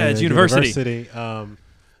Divorce Dads University.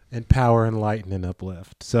 Empower, enlighten, and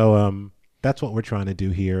uplift. So that's what we're trying to do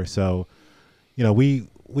here. So we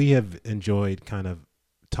have enjoyed kind of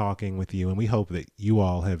talking with you, and we hope that you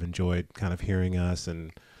all have enjoyed kind of hearing us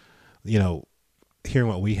and hearing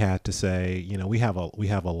what we had to say. We have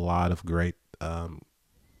a lot of great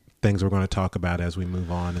things we're going to talk about as we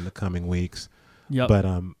move on in the coming weeks. Yep. But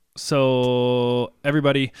so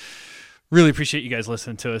everybody, really appreciate you guys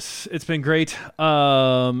listening to us. It's been great.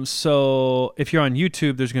 So if you're on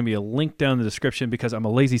YouTube, there's going to be a link down in the description, because I'm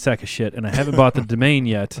a lazy sack of shit and I haven't bought the domain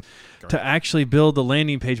yet to actually build the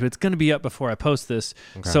landing page, but it's going to be up before I post this.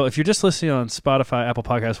 Okay. So if you're just listening on Spotify, Apple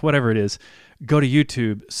Podcasts, whatever it is, go to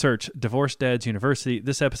YouTube, search Divorce Dads University.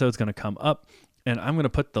 This episode's going to come up, and I'm going to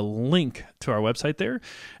put the link to our website there.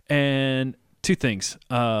 And two things.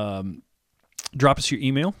 Drop us your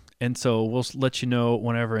email, and so we'll let you know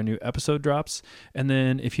whenever a new episode drops. And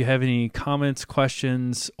then if you have any comments,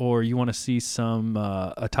 questions, or you want to see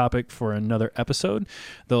a topic for another episode,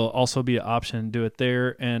 there'll also be an option to do it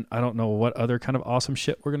there. And I don't know what other kind of awesome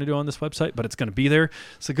shit we're going to do on this website, but it's going to be there.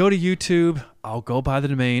 So go to YouTube. I'll go buy the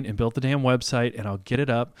domain and build the damn website, and I'll get it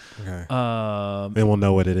up. Okay. Then we'll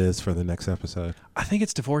know what it is for the next episode. I think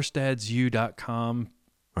it's divorcedadsu.com.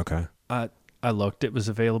 Okay. I looked, it was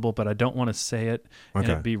available, but I don't want to say it and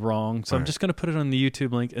Okay. it'd be wrong. So All I'm right. just going to put it on the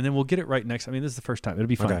YouTube link, and then we'll get it right next. I mean, this is the first time. It'll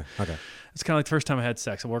be fun. Okay. Okay. It's kind of like the first time I had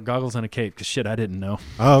sex. I wore goggles and a cape because shit, I didn't know.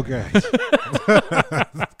 Okay.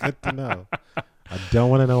 Good to know. I don't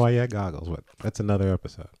want to know why you had goggles, but that's another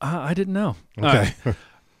episode. I didn't know. All Okay. right.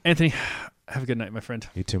 Anthony, have a good night, my friend.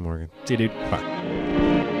 You too, Morgan. See you, dude.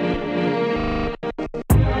 Bye.